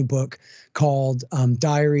Woods' new book called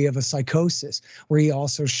Diary of a Psychosis, where he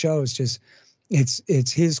also shows just,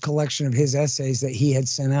 It's his collection of his essays that he had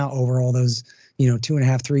sent out over all those,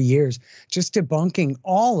 2.5, 3 years, just debunking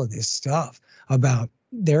all of this stuff about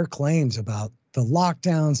their claims about the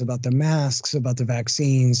lockdowns, about the masks, about the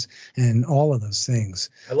vaccines, and all of those things.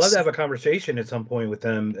 I'd love to have a conversation at some point with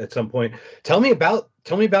them. At some point, tell me about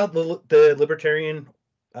the Libertarian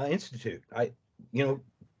Institute.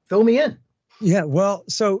 Fill me in. Yeah, well,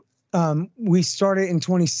 so we started in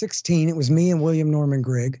 2016. It was me and William Norman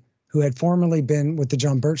Grigg, who had formerly been with the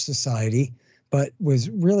John Birch Society, but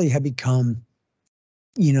had become,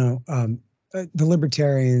 the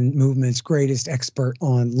libertarian movement's greatest expert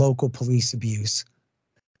on local police abuse.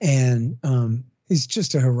 And he's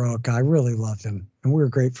just a heroic guy. I really loved him. And we were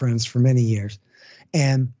great friends for many years.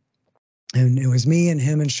 And it was me and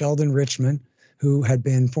him and Sheldon Richman, who had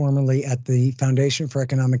been formerly at the Foundation for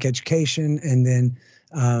Economic Education and then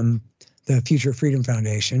the Future Freedom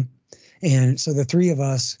Foundation. And so the three of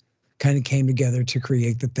us kind of came together to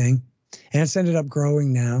create the thing. And it's ended up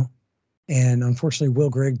growing now. And unfortunately, Will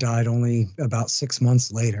Grigg died only about 6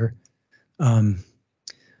 months later.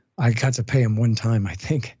 I got to pay him one time, I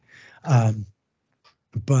think.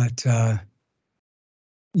 But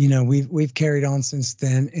we've carried on since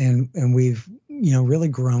then, and we've, really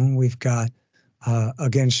grown. We've got,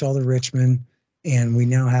 again, Sheldon Richman, and we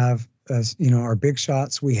now have, our big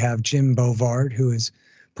shots. We have Jim Bovard, who is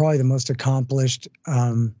probably the most accomplished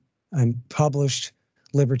and published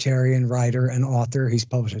libertarian writer and author. He's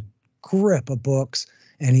published a grip of books,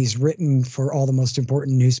 and he's written for all the most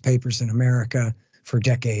important newspapers in America for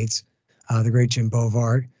decades. The great Jim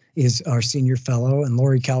Bovard is our senior fellow, and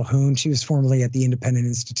Lori Calhoun, she was formerly at the Independent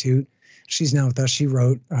Institute. She's now with us. She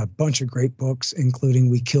wrote a bunch of great books, including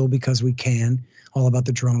We Kill Because We Can, all about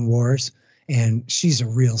the drone wars. And she's a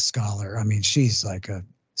real scholar. I mean, she's like a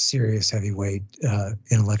serious heavyweight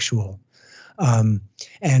intellectual. And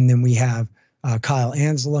then we have Kyle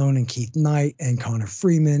Anzalone and Keith Knight and Connor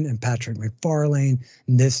Freeman and Patrick McFarlane.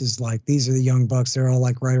 And these are the young bucks. They're all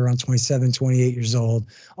like right around 27, 28 years old,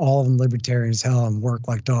 all of them libertarian as hell and work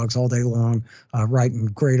like dogs all day long, writing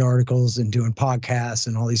great articles and doing podcasts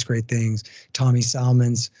and all these great things. Tommy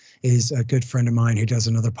Salmons is a good friend of mine who does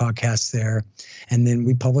another podcast there. And then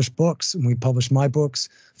we publish books, and we publish my books,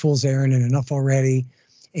 Fool's Errand and Enough Already,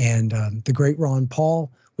 and The Great Ron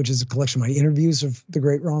Paul, which is a collection of my interviews of the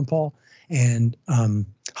great Ron Paul. And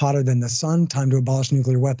Hotter Than the Sun, Time to Abolish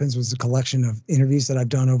Nuclear Weapons was a collection of interviews that I've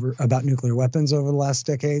done about nuclear weapons over the last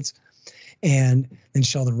decades. And then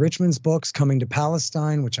Sheldon Richman's books, Coming to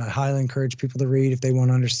Palestine, which I highly encourage people to read if they want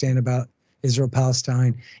to understand about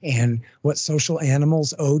Israel-Palestine, and What Social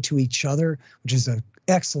Animals Owe to Each Other, which is an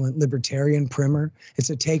excellent libertarian primer. It's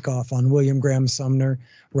a takeoff on William Graham Sumner,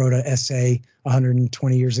 wrote an essay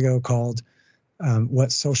 120 years ago called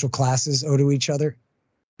What Social Classes Owe to Each Other.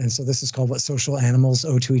 And so this is called What Social Animals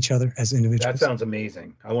Owe to Each Other as Individuals. That sounds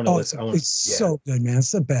amazing. I want to listen. It's so good, man.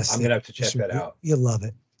 It's the best. I'm going to have to check that out. You'll love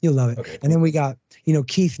it. You'll love it. Okay, cool. And then we got,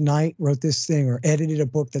 Keith Knight wrote this thing or edited a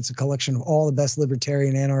book that's a collection of all the best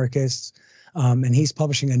libertarian anarchists. And he's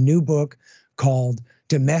publishing a new book called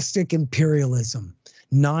Domestic Imperialism,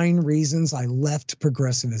 9 Reasons I Left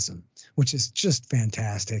Progressivism, which is just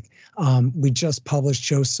fantastic. We just published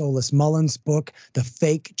Joe Solis Mullen's book, The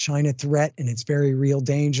Fake China Threat and Its Very Real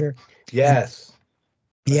Danger. Yes.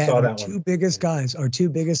 Our two biggest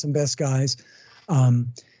and best guys,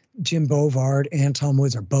 Jim Bovard and Tom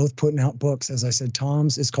Woods, are both putting out books. As I said,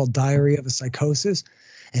 Tom's is called Diary of a Psychosis,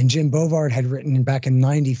 and Jim Bovard had written back in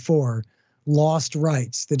 '94, Lost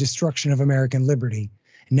Rights, The Destruction of American Liberty.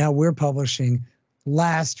 And now we're publishing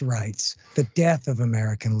Last Rights, The Death of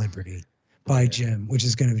American Liberty by Jim, which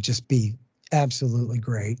is going to just be absolutely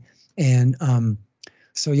great. And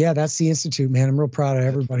so, yeah, that's the Institute, man. I'm real proud of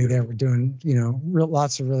everybody there. We're doing,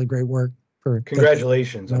 lots of really great work.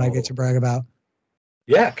 Congratulations. That I get to brag about.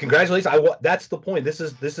 Yeah, congratulations. That's the point. This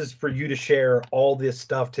is for you to share all this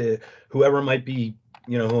stuff to whoever might be,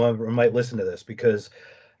 whoever might listen to this, because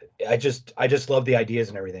I just love the ideas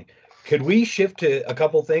and everything. Could we shift to a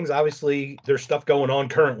couple things? Obviously, there's stuff going on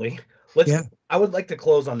currently. I would like to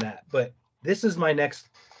close on that, but this is my next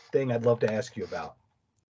thing I'd love to ask you about.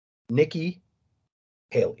 Nikki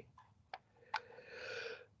Haley.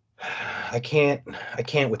 I can't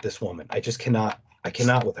with this woman. I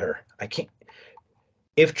cannot with her. I can't.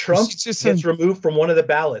 If Trump gets removed from one of the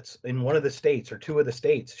ballots in one of the states or two of the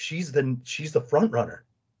states, she's the front runner.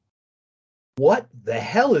 What the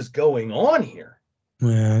hell is going on here?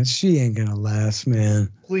 Yeah, she ain't gonna last,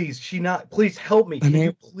 man. Please help me. Can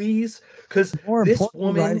you please? Because this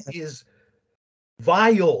woman is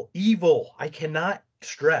vile, evil. I cannot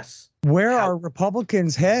stress. Where are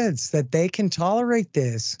Republicans' heads that they can tolerate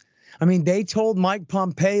this? I mean, they told Mike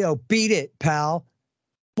Pompeo, beat it, pal.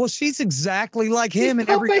 Well, she's exactly like him in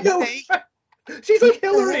every way. She's like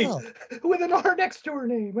Hillary with an R next to her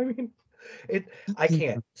name. I mean, I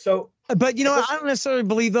can't. So, but you know, I don't necessarily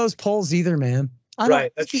believe those polls either, man.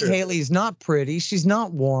 That's true. Haley's not pretty. She's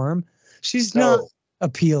not warm. She's not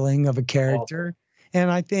appealing of a character. Awful.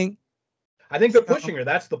 And I think they're pushing her.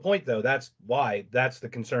 That's the point, though. That's why. That's the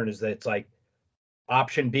concern, is that it's like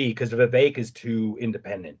option B, because Vivek is too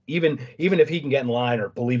independent. Even if he can get in line or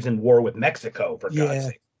believes in war with Mexico, for God's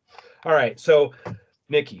sake. All right, so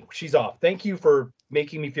Nikki, she's off. Thank you for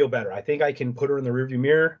making me feel better. I think I can put her in the rearview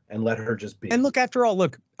mirror and let her just be. And look, after all,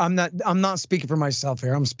 I'm not speaking for myself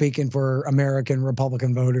here. I'm speaking for American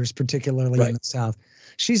Republican voters, particularly in the South.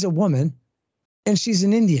 She's a woman, and she's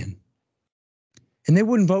an Indian. And they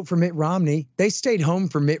wouldn't vote for Mitt Romney. They stayed home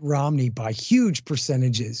for Mitt Romney by huge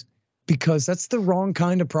percentages, because that's the wrong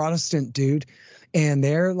kind of Protestant, dude. And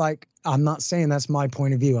they're like, I'm not saying that's my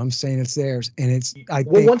point of view. I'm saying it's theirs. And it's, I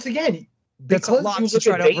think, once again, that's a lot to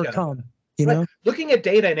try to overcome, you know? Looking at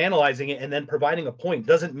data and analyzing it and then providing a point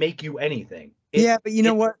doesn't make you anything. But you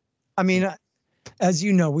know what? I mean, as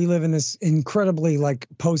you know, we live in this incredibly like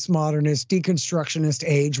postmodernist, deconstructionist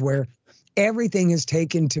age where everything is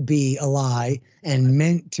taken to be a lie and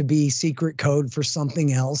meant to be secret code for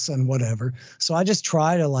something else and whatever. So I just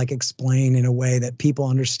try to like explain in a way that people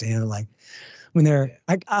understand. Like when they're,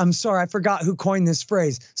 I'm sorry, I forgot who coined this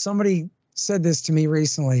phrase. Somebody said this to me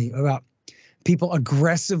recently about people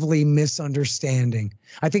aggressively misunderstanding.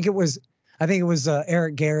 I think it was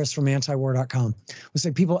Eric Garris from Antiwar.com. Was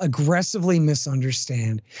like people aggressively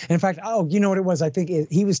misunderstand. And in fact, you know what it was? I think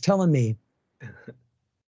he was telling me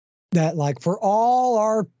that like for all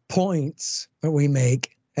our points that we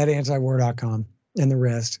make at Antiwar.com and the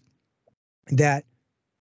rest, that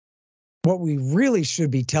what we really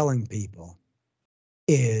should be telling people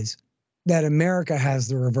is that America has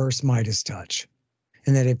the reverse Midas touch.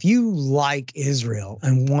 And that if you like Israel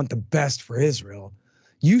and want the best for Israel,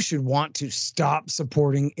 you should want to stop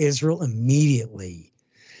supporting Israel immediately.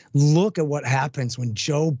 Look at what happens when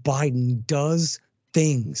Joe Biden does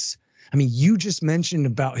things. I mean, you just mentioned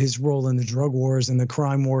about his role in the drug wars and the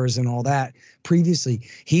crime wars and all that previously.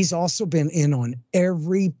 He's also been in on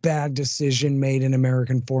every bad decision made in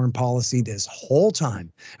American foreign policy this whole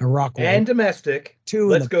time. Iraq war and domestic.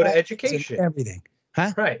 Let's go to education. Everything.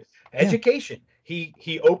 Huh? Right. Education. Yeah.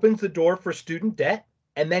 He opens the door for student debt,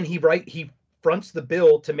 and then he fronts the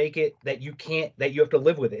bill to make it that you have to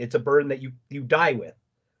live with it. It's a burden that you die with.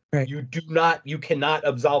 Right. You cannot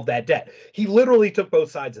absolve that debt. He literally took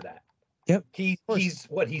both sides of that. Yep.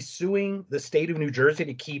 He's suing the state of New Jersey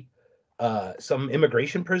to keep some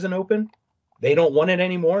immigration prison open. They don't want it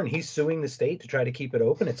anymore, and he's suing the state to try to keep it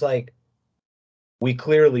open. It's like, we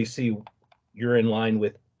clearly see you're in line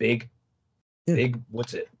with big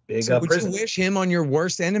what's it? Big so would prison. You wish him on your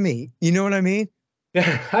worst enemy? You know what I mean?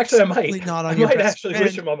 Yeah, actually, I might. I might actually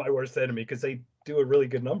wish him on my worst enemy, because they do a really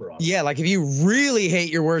good number on it. Yeah, like if you really hate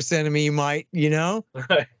your worst enemy, you might, you know?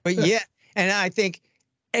 Right. But yeah, and I think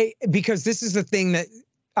because this is the thing that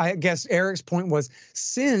I guess Eric's point was,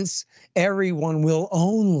 since everyone will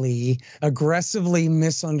only aggressively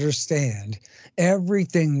misunderstand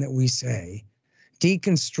everything that we say,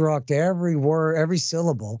 deconstruct every word, every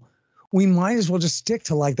syllable, we might as well just stick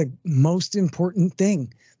to like the most important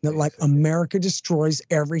thing, that like America destroys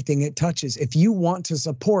everything it touches. If you want to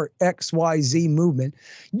support XYZ movement,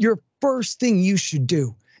 your first thing you should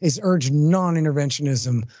do is urge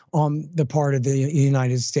non-interventionism on the part of the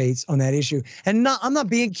United States on that issue. And I'm not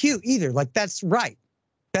being cute either. Like, that's right.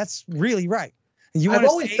 That's really right. You want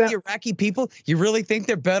to say the Iraqi people, you really think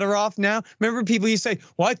they're better off now? Remember people you say,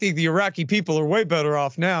 well, I think the Iraqi people are way better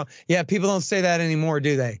off now. Yeah, people don't say that anymore,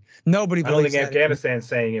 do they? Nobody believes that. I don't think Afghanistan's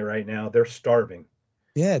saying it right now. They're starving.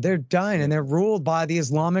 Yeah, they're dying, and they're ruled by the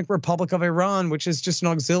Islamic Republic of Iran, which is just an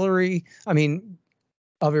auxiliary,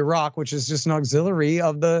 of Iraq, which is just an auxiliary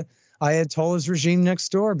of the Ayatollah's regime next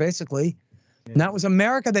door, basically. Yeah. And that was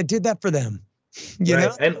America that did that for them. You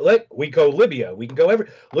know? And we go Libya. We can go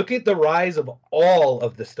look at the rise of all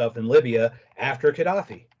of the stuff in Libya after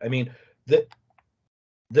Gaddafi. I mean,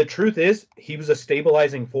 the truth is, he was a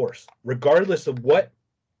stabilizing force. Regardless of what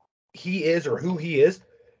he is or who he is,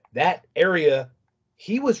 that area,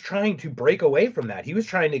 he was trying to break away from that. He was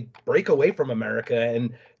trying to break away from America,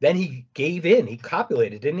 and then he gave in. He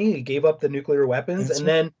copulated, didn't he? He gave up the nuclear weapons. That's and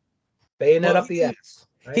then bayonet up the ass.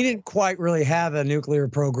 right? He didn't quite really have a nuclear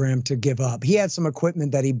program to give up. He had some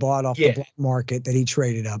equipment that he bought off the black market that he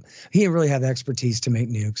traded up. He didn't really have the expertise to make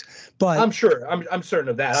nukes. But I'm sure, I'm certain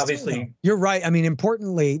of that. Obviously, you're right. I mean,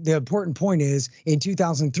 importantly, the important point is in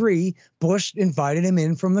 2003, Bush invited him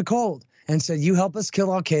in from the cold and said, "You help us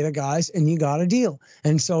kill Al Qaeda guys, and you got a deal."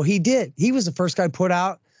 And so he did. He was the first guy put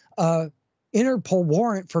out Interpol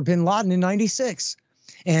warrant for bin Laden in 96.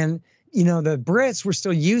 And, you know, the Brits were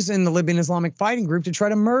still using the Libyan Islamic Fighting Group to try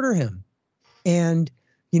to murder him. And,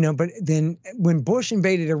 you know, but then when Bush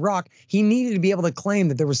invaded Iraq, he needed to be able to claim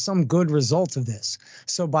that there was some good result of this.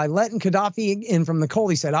 So by letting Gaddafi in from the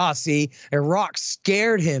cold, he said, see, Iraq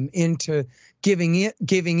scared him into giving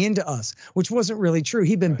in to us, which wasn't really true.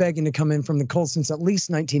 He'd been begging to come in from the cold since at least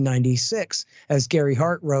 1996, as Gary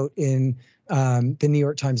Hart wrote in the New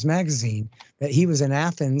York Times Magazine, that he was in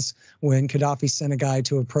Athens when Gaddafi sent a guy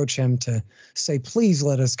to approach him to say, "Please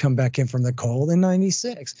let us come back in from the cold" in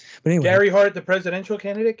 96. But anyway, Gary Hart, the presidential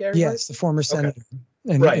candidate? Yes, Hart? the former senator.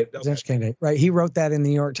 Okay. And right. Presidential candidate. Right. He wrote that in the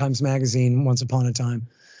New York Times Magazine once upon a time.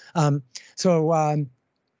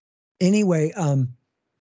 Anyway,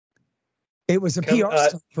 it was a PR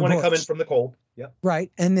stunt for want to Bush. come in from the cold. Yep.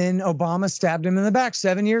 Right. And then Obama stabbed him in the back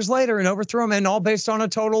 7 years later and overthrew him, and all based on a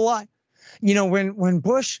total lie. You know, when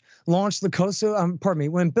Bush launched the Kosovo,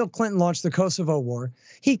 when Bill Clinton launched the Kosovo War,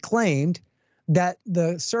 he claimed that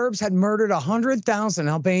the Serbs had murdered 100,000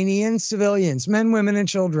 Albanian civilians, men, women, and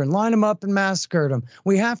children, lined them up and massacred them.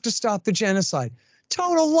 We have to stop the genocide.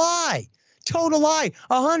 Total lie. Total lie.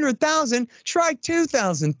 100,000, try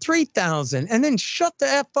 2,000, 3,000, and then shut the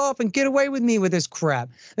F up and get away with me with this crap.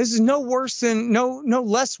 This is no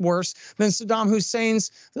less worse than Saddam Hussein's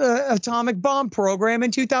atomic bomb program in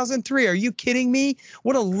 2003. Are you kidding me?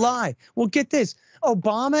 What a lie. Well, get this.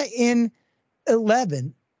 Obama in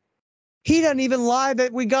 11, he doesn't even lie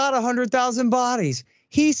that we got 100,000 bodies.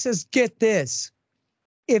 He says, get this.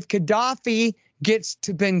 If Gaddafi gets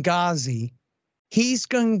to Benghazi, he's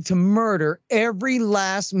going to murder every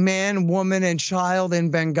last man, woman, and child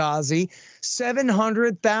in Benghazi,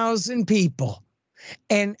 700,000 people.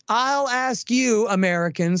 And I'll ask you,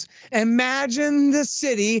 Americans, imagine the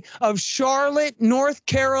city of Charlotte, North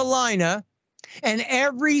Carolina, and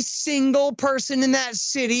every single person in that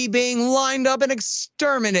city being lined up and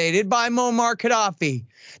exterminated by Muammar Gaddafi.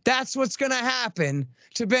 That's what's going to happen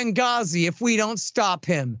to Benghazi if we don't stop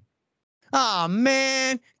him. Oh,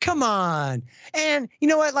 man, come on. And you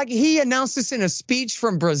know what? Like, he announced this in a speech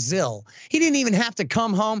from Brazil. He didn't even have to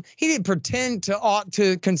come home. He didn't pretend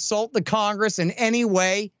to consult the Congress in any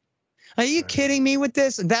way. Are you kidding me with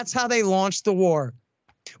this? And that's how they launched the war,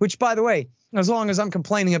 which, by the way, as long as I'm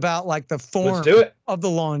complaining about like the form of the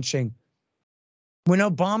launching, when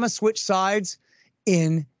Obama switched sides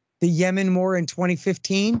in the Yemen war in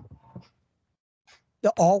 2015,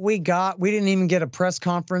 we didn't even get a press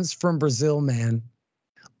conference from Brazil, man.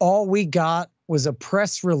 All we got was a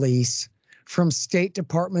press release from State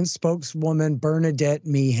Department spokeswoman Bernadette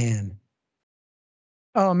Meehan.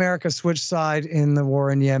 Oh, America switched side in the war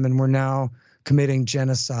in Yemen. We're now committing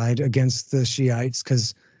genocide against the Shiites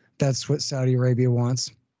because that's what Saudi Arabia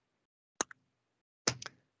wants.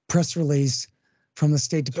 Press release from the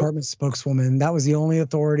State Department spokeswoman. That was the only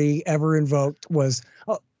authority ever invoked was,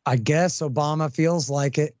 I guess Obama feels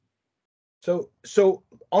like it. So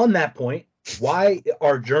on that point, why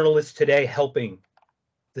are journalists today helping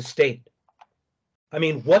the state? I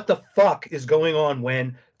mean, what the fuck is going on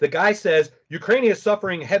when the guy says Ukraine is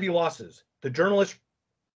suffering heavy losses? The journalists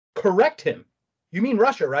correct him. You mean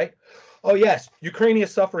Russia, right? Oh, yes, Ukraine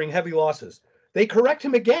is suffering heavy losses. They correct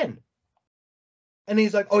him again. And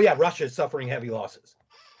he's like, oh, yeah, Russia is suffering heavy losses.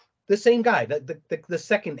 The same guy, the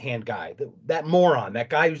second-hand guy, that moron, that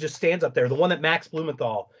guy who just stands up there, the one that Max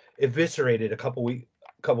Blumenthal eviscerated a couple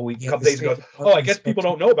days ago. Oh, I guess people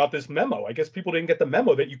don't know about this memo. I guess people didn't get the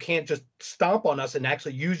memo that you can't just stomp on us and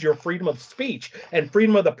actually use your freedom of speech and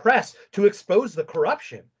freedom of the press to expose the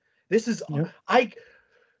corruption. This is,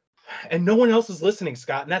 and no one else is listening,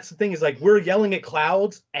 Scott. And that's the thing is like, we're yelling at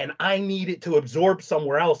clouds and I need it to absorb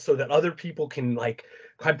somewhere else so that other people can like,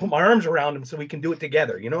 I put my arms around them so we can do it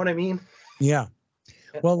together. You know what I mean? Yeah.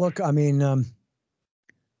 Well, look, I mean,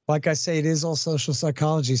 like I say, it is all social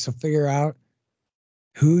psychology. So figure out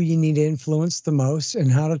who you need to influence the most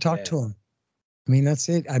and how to talk to them. I mean, that's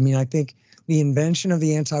it. I mean, I think the invention of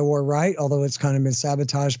the anti-war right, although it's kind of been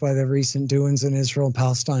sabotaged by the recent doings in Israel and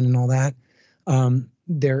Palestine and all that,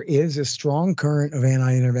 there is a strong current of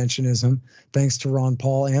anti-interventionism, thanks to Ron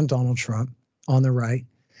Paul and Donald Trump on the right.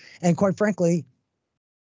 And quite frankly,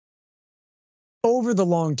 over the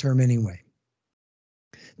long term anyway,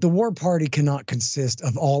 the war party cannot consist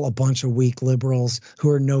of all a bunch of weak liberals who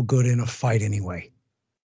are no good in a fight anyway,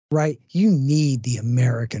 right? You need the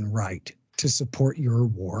American right to support your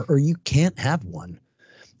war, or you can't have one.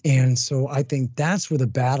 And so I think that's where the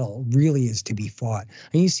battle really is to be fought.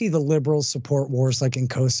 And you see the liberals support wars like in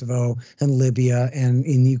Kosovo and Libya and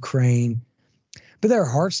in Ukraine, but their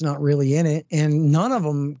heart's not really in it. And none of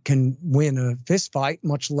them can win a fist fight,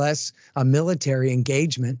 much less a military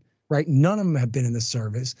engagement, right? None of them have been in the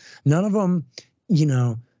service. None of them, you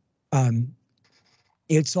know,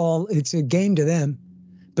 it's a game to them.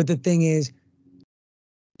 But the thing is,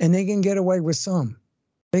 and they can get away with some.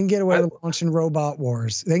 They can get away with launching robot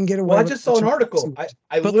wars. They can get away. Well, I just saw an article.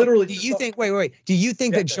 I literally. Do you think? Wait. Do you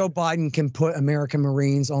think that Joe Biden can put American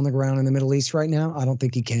Marines on the ground in the Middle East right now? I don't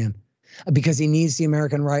think he can, because he needs the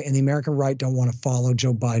American right, and the American right don't want to follow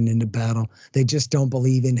Joe Biden into battle. They just don't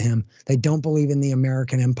believe in him. They don't believe in the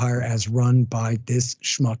American empire as run by this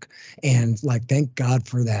schmuck. And like, thank God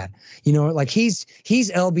for that. You know, like he's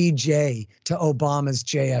LBJ to Obama's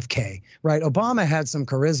JFK, right? Obama had some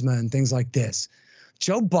charisma and things like this.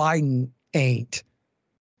 Joe Biden ain't.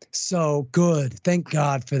 So good. Thank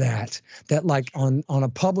God for that. That like on a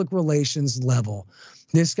public relations level,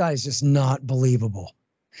 this guy is just not believable.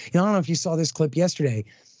 You know, I don't know if you saw this clip yesterday.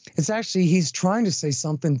 It's actually, he's trying to say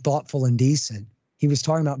something thoughtful and decent. He was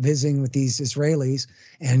talking about visiting with these Israelis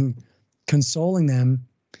and consoling them.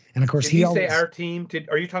 And of course, did he say our team?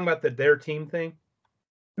 Are you talking about their team thing?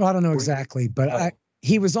 No, I don't know exactly, but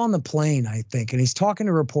he was on the plane, I think, and he's talking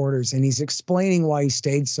to reporters and he's explaining why he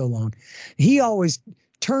stayed so long. He always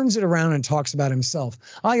turns it around and talks about himself.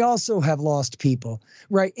 I also have lost people,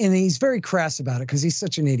 right? And he's very crass about it because he's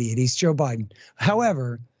such an idiot. He's Joe Biden.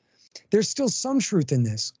 However, there's still some truth in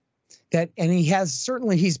this. And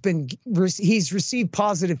he's received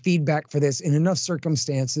positive feedback for this in enough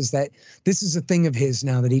circumstances that this is a thing of his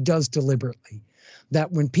now that he does deliberately.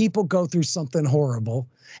 That when people go through something horrible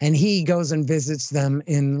and he goes and visits them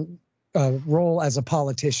in a role as a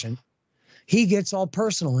politician, he gets all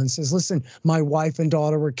personal and says, listen, my wife and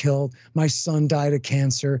daughter were killed. My son died of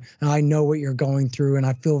cancer. And I know what you're going through and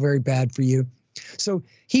I feel very bad for you. So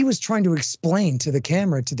he was trying to explain to the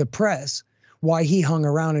camera, to the press, why he hung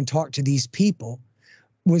around and talked to these people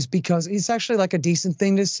was because it's actually like a decent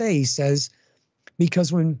thing to say. He says,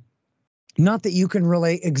 because not that you can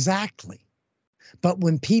relate exactly, but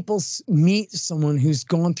when people meet someone who's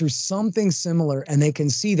gone through something similar and they can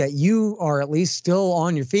see that you are at least still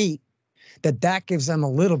on your feet, that gives them a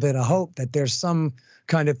little bit of hope that there's some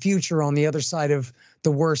kind of future on the other side of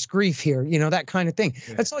the worst grief here, you know, that kind of thing.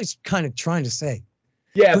 Yeah. That's all he's kind of trying to say.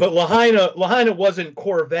 Yeah, but Lahaina wasn't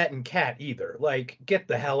Corvette and Cat either. Like, get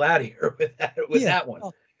the hell out of here with that one.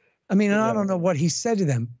 Well, I mean, I don't know what he said to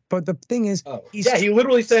them, but the thing is, he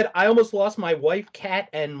literally said, "I almost lost my wife, Cat,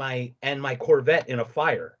 and my Corvette in a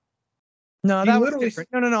fire." No, that was different.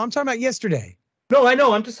 No. I'm talking about yesterday. No, I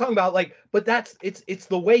know. I'm just talking about but it's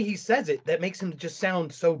the way he says it that makes him just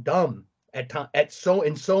sound so dumb in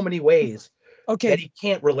so many ways. Okay, that he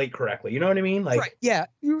can't relate correctly. You know what I mean? Like, right? Yeah,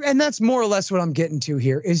 and that's more or less what I'm getting to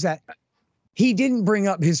here is that he didn't bring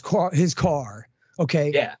up his car.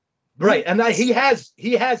 Okay. Yeah. Right, and that he has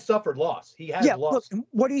suffered loss. He has lost. Look,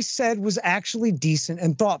 what he said was actually decent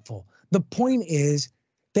and thoughtful. The point is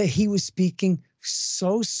that he was speaking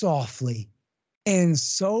so softly and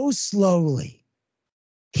so slowly.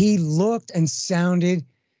 He looked and sounded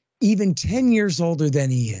even 10 years older than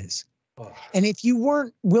he is. Oh. And if you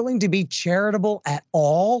weren't willing to be charitable at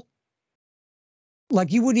all, like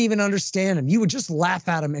you wouldn't even understand him. You would just laugh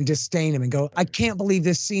at him and disdain him and go, I can't believe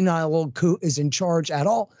this senile old coot is in charge at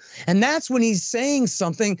all. And that's when he's saying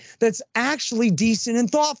something that's actually decent and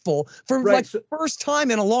thoughtful for the first time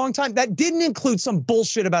in a long time. That didn't include some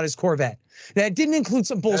bullshit about his Corvette. That didn't include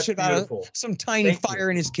some bullshit about some tiny fire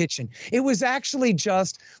in his kitchen. It was actually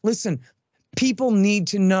just, listen, people need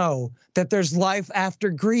to know that there's life after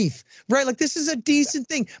grief, right? Like this is a decent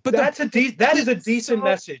thing. But that is a decent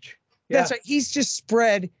message. Yeah. That's right. He's just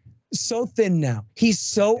spread so thin now. He's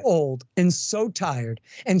so old and so tired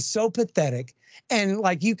and so pathetic. And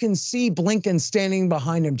like you can see Blinken standing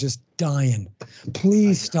behind him just dying.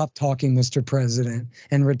 Please stop talking, Mr. President,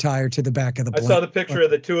 and retire to the back of the plane. I saw the picture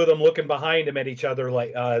of the two of them looking behind him at each other,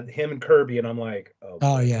 like him and Kirby, and I'm like,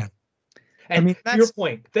 oh yeah. And I mean, to your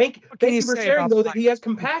point, thank you for sharing, though, that he has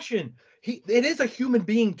compassion. It is a human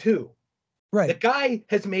being, too. Right. The guy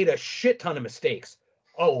has made a shit ton of mistakes.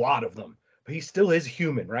 A lot of them, but he still is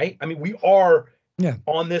human, right? I mean, we are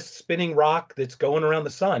on this spinning rock that's going around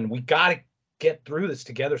the sun. We got to get through this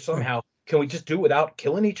together somehow. Right. Can we just do it without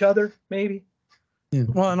killing each other, maybe? Yeah.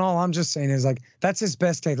 Well, and all I'm just saying is like, that's his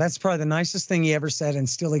best day. That's probably the nicest thing he ever said. And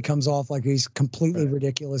still he comes off like he's completely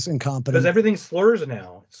ridiculous, incompetent. Because everything slurs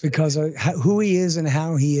now. Because of who he is and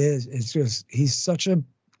how he is. It's just, he's such a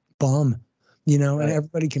bum, you know, and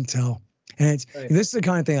everybody can tell. And it's, this is the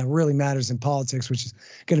kind of thing that really matters in politics, which is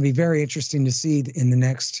going to be very interesting to see in the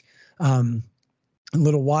next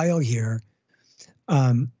little while here,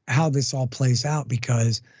 how this all plays out,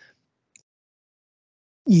 because,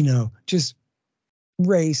 you know, just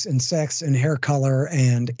race and sex and hair color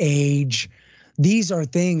and age, these are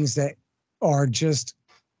things that are just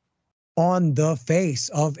on the face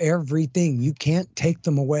of everything. You can't take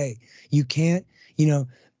them away. You can't, you know,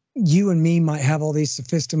 you and me might have all these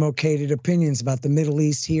sophisticated opinions about the Middle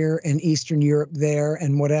East here and Eastern Europe there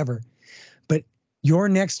and whatever. But your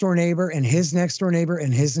next door neighbor and his next door neighbor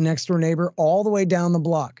and his next door neighbor, all the way down the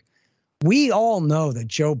block, we all know that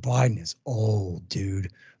Joe Biden is old,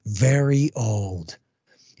 dude, very old.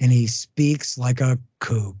 And he speaks like a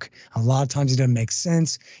kook. A lot of times he doesn't make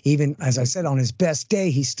sense. Even, as I said, on his best day,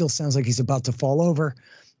 he still sounds like he's about to fall over,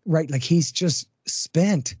 right? Like he's just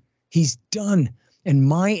spent. He's done. And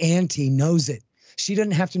my auntie knows it. She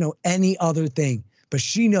doesn't have to know any other thing, but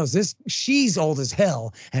she knows this. She's old as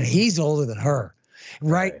hell, and he's older than her,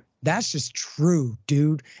 right? That's just true,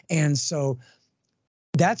 dude. And so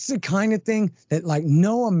that's the kind of thing that like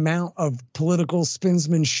no amount of political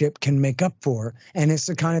spinsmanship can make up for. And it's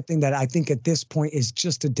the kind of thing that I think at this point is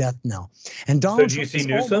just a death knell. And Donald Trump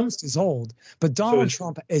is almost as old, but Donald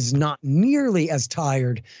Trump is not nearly as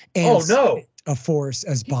tired and a force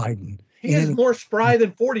as Biden. He is more spry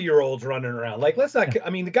than 40-year-olds running around. Like, let's not,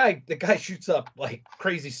 I mean, the guy shoots up like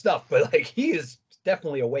crazy stuff, but like he is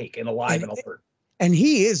definitely awake and alive and alert. And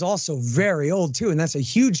he is also very old too, and that's a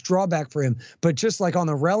huge drawback for him. But just like on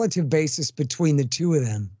the relative basis between the two of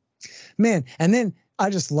them, man. And then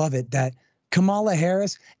I just love it that Kamala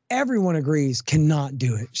Harris, everyone agrees, cannot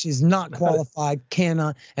do it. She's not qualified,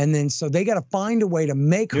 cannot. And then so they got to find a way to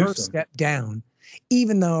make her step down,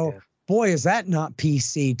 even though, boy, is that not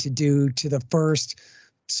PC to do to the first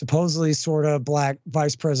supposedly sort of black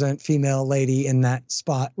vice president female lady in that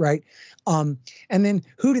spot, right? And then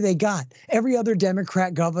who do they got? Every other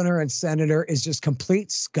Democrat governor and senator is just complete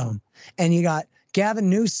scum. And you got Gavin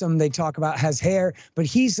Newsom, they talk about, has hair, but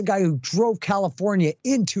he's the guy who drove California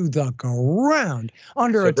into the ground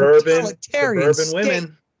under a totalitarian state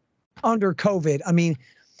women under COVID. I mean,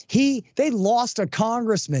 they lost a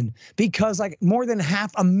congressman because like more than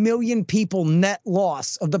 500,000 people net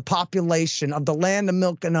loss of the population of the land of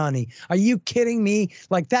milk and honey. Are you kidding me?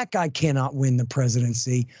 Like that guy cannot win the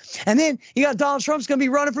presidency. And then you got Donald Trump's going to be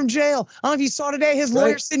running from jail. I don't know if you saw today, his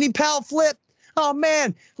lawyer, Sidney Powell, flipped. Oh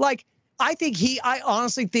man. Like I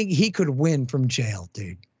honestly think he could win from jail,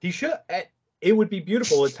 dude. He should. It would be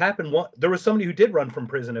beautiful. It's happened. There was somebody who did run from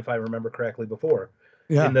prison, if I remember correctly, before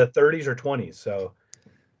in the 30s or 20s. So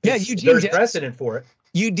yeah, there's precedent for it.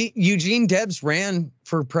 Eugene Debs ran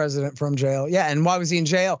for president from jail. Yeah, and why was he in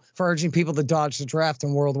jail? For urging people to dodge the draft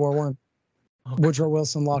in World War I. Woodrow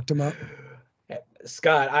Wilson locked him up.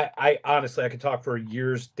 Scott, I honestly, I could talk for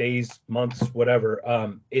years, days, months, whatever.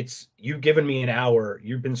 You've given me an hour.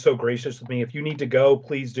 You've been so gracious with me. If you need to go,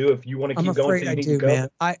 please do. If you want to keep going, you need to go. Man.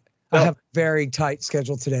 I have a very tight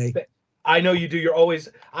schedule today. I know you do.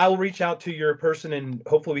 I'll reach out to your person and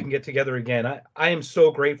hopefully we can get together again. I am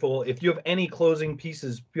so grateful. If you have any closing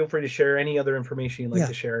pieces, feel free to share any other information you'd like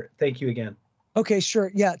to share. Thank you again. Okay,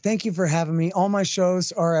 sure. Yeah. Thank you for having me. All my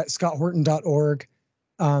shows are at scotthorton.org.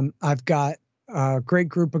 I've got a great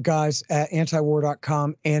group of guys at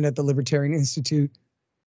antiwar.com and at the Libertarian Institute,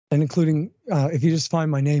 and including, if you just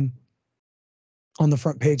find my name on the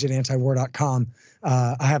front page at antiwar.com,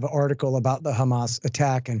 I have an article about the Hamas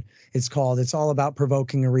attack, and it's all about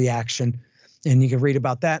provoking a reaction. And you can read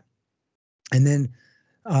about that. And then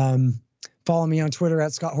follow me on Twitter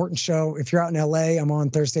at Scott Horton Show. If you're out in LA, I'm on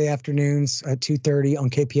Thursday afternoons at 2:30 on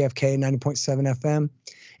KPFK 90.7 FM.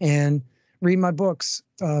 And read my books,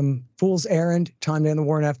 Fool's Errand, Time to End the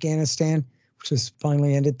War in Afghanistan, which has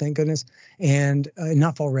finally ended, thank goodness. And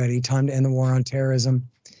Enough Already, Time to End the War on Terrorism.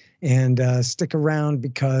 And stick around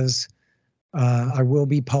because I will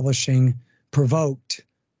be publishing Provoked,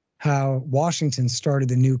 how Washington started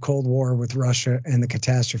the new Cold War with Russia and the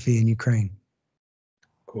catastrophe in Ukraine.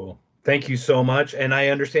 Cool. Thank you so much. And I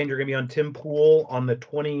understand you're going to be on Tim Pool on the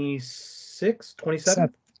 26th,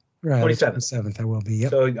 27th? Right, 27th I will be.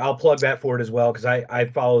 Yep. So I'll plug that for it as well, because I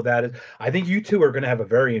follow that. I think you two are going to have a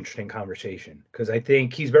very interesting conversation, because I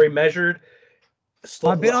think he's very measured.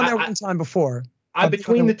 I've been on there one time before. I'm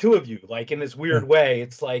between the two of you, like in this weird way.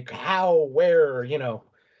 It's like how, where,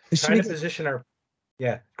 trying to position our.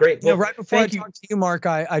 Yeah, great. Well, right before I talked to you, Mark,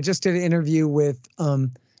 I just did an interview with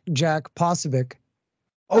Jack Pacifica.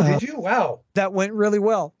 Oh, did you? Wow. That went really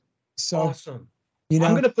well. So awesome. I'm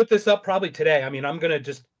going to put this up probably today. I mean, I'm going to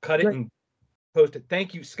just cut it and post it.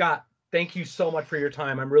 Thank you, Scott. Thank you so much for your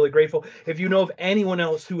time. I'm really grateful. If you know of anyone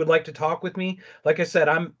else who would like to talk with me, like I said,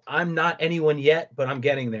 I'm not anyone yet, but I'm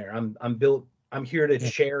getting there. I'm here to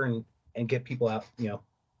share and get people out,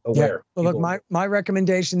 aware. Yeah. Well, look, my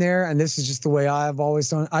recommendation there, and this is just the way I've always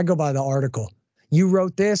done it, I go by the article. You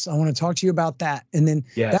wrote this, I want to talk to you about that. And then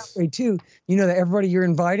that way too, that everybody you're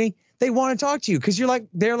inviting, they want to talk to you because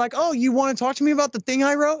they're like, oh, you want to talk to me about the thing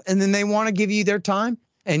I wrote? And then they want to give you their time.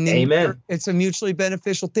 And then it's a mutually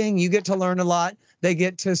beneficial thing. You get to learn a lot. They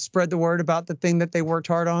get to spread the word about the thing that they worked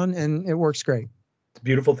hard on, and it works great. It's a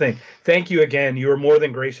beautiful thing. Thank you again. You were more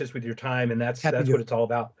than gracious with your time, and that's what it's all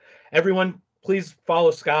about. Everyone, please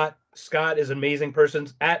follow Scott. Scott is an amazing person.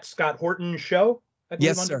 At Scott Horton Show. I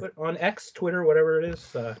believe on X, Twitter, whatever it is.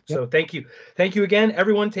 So thank you. Thank you again.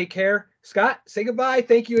 Everyone, take care. Scott, say goodbye.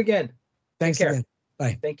 Thank you again. Thanks again.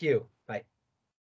 Bye. Thank you.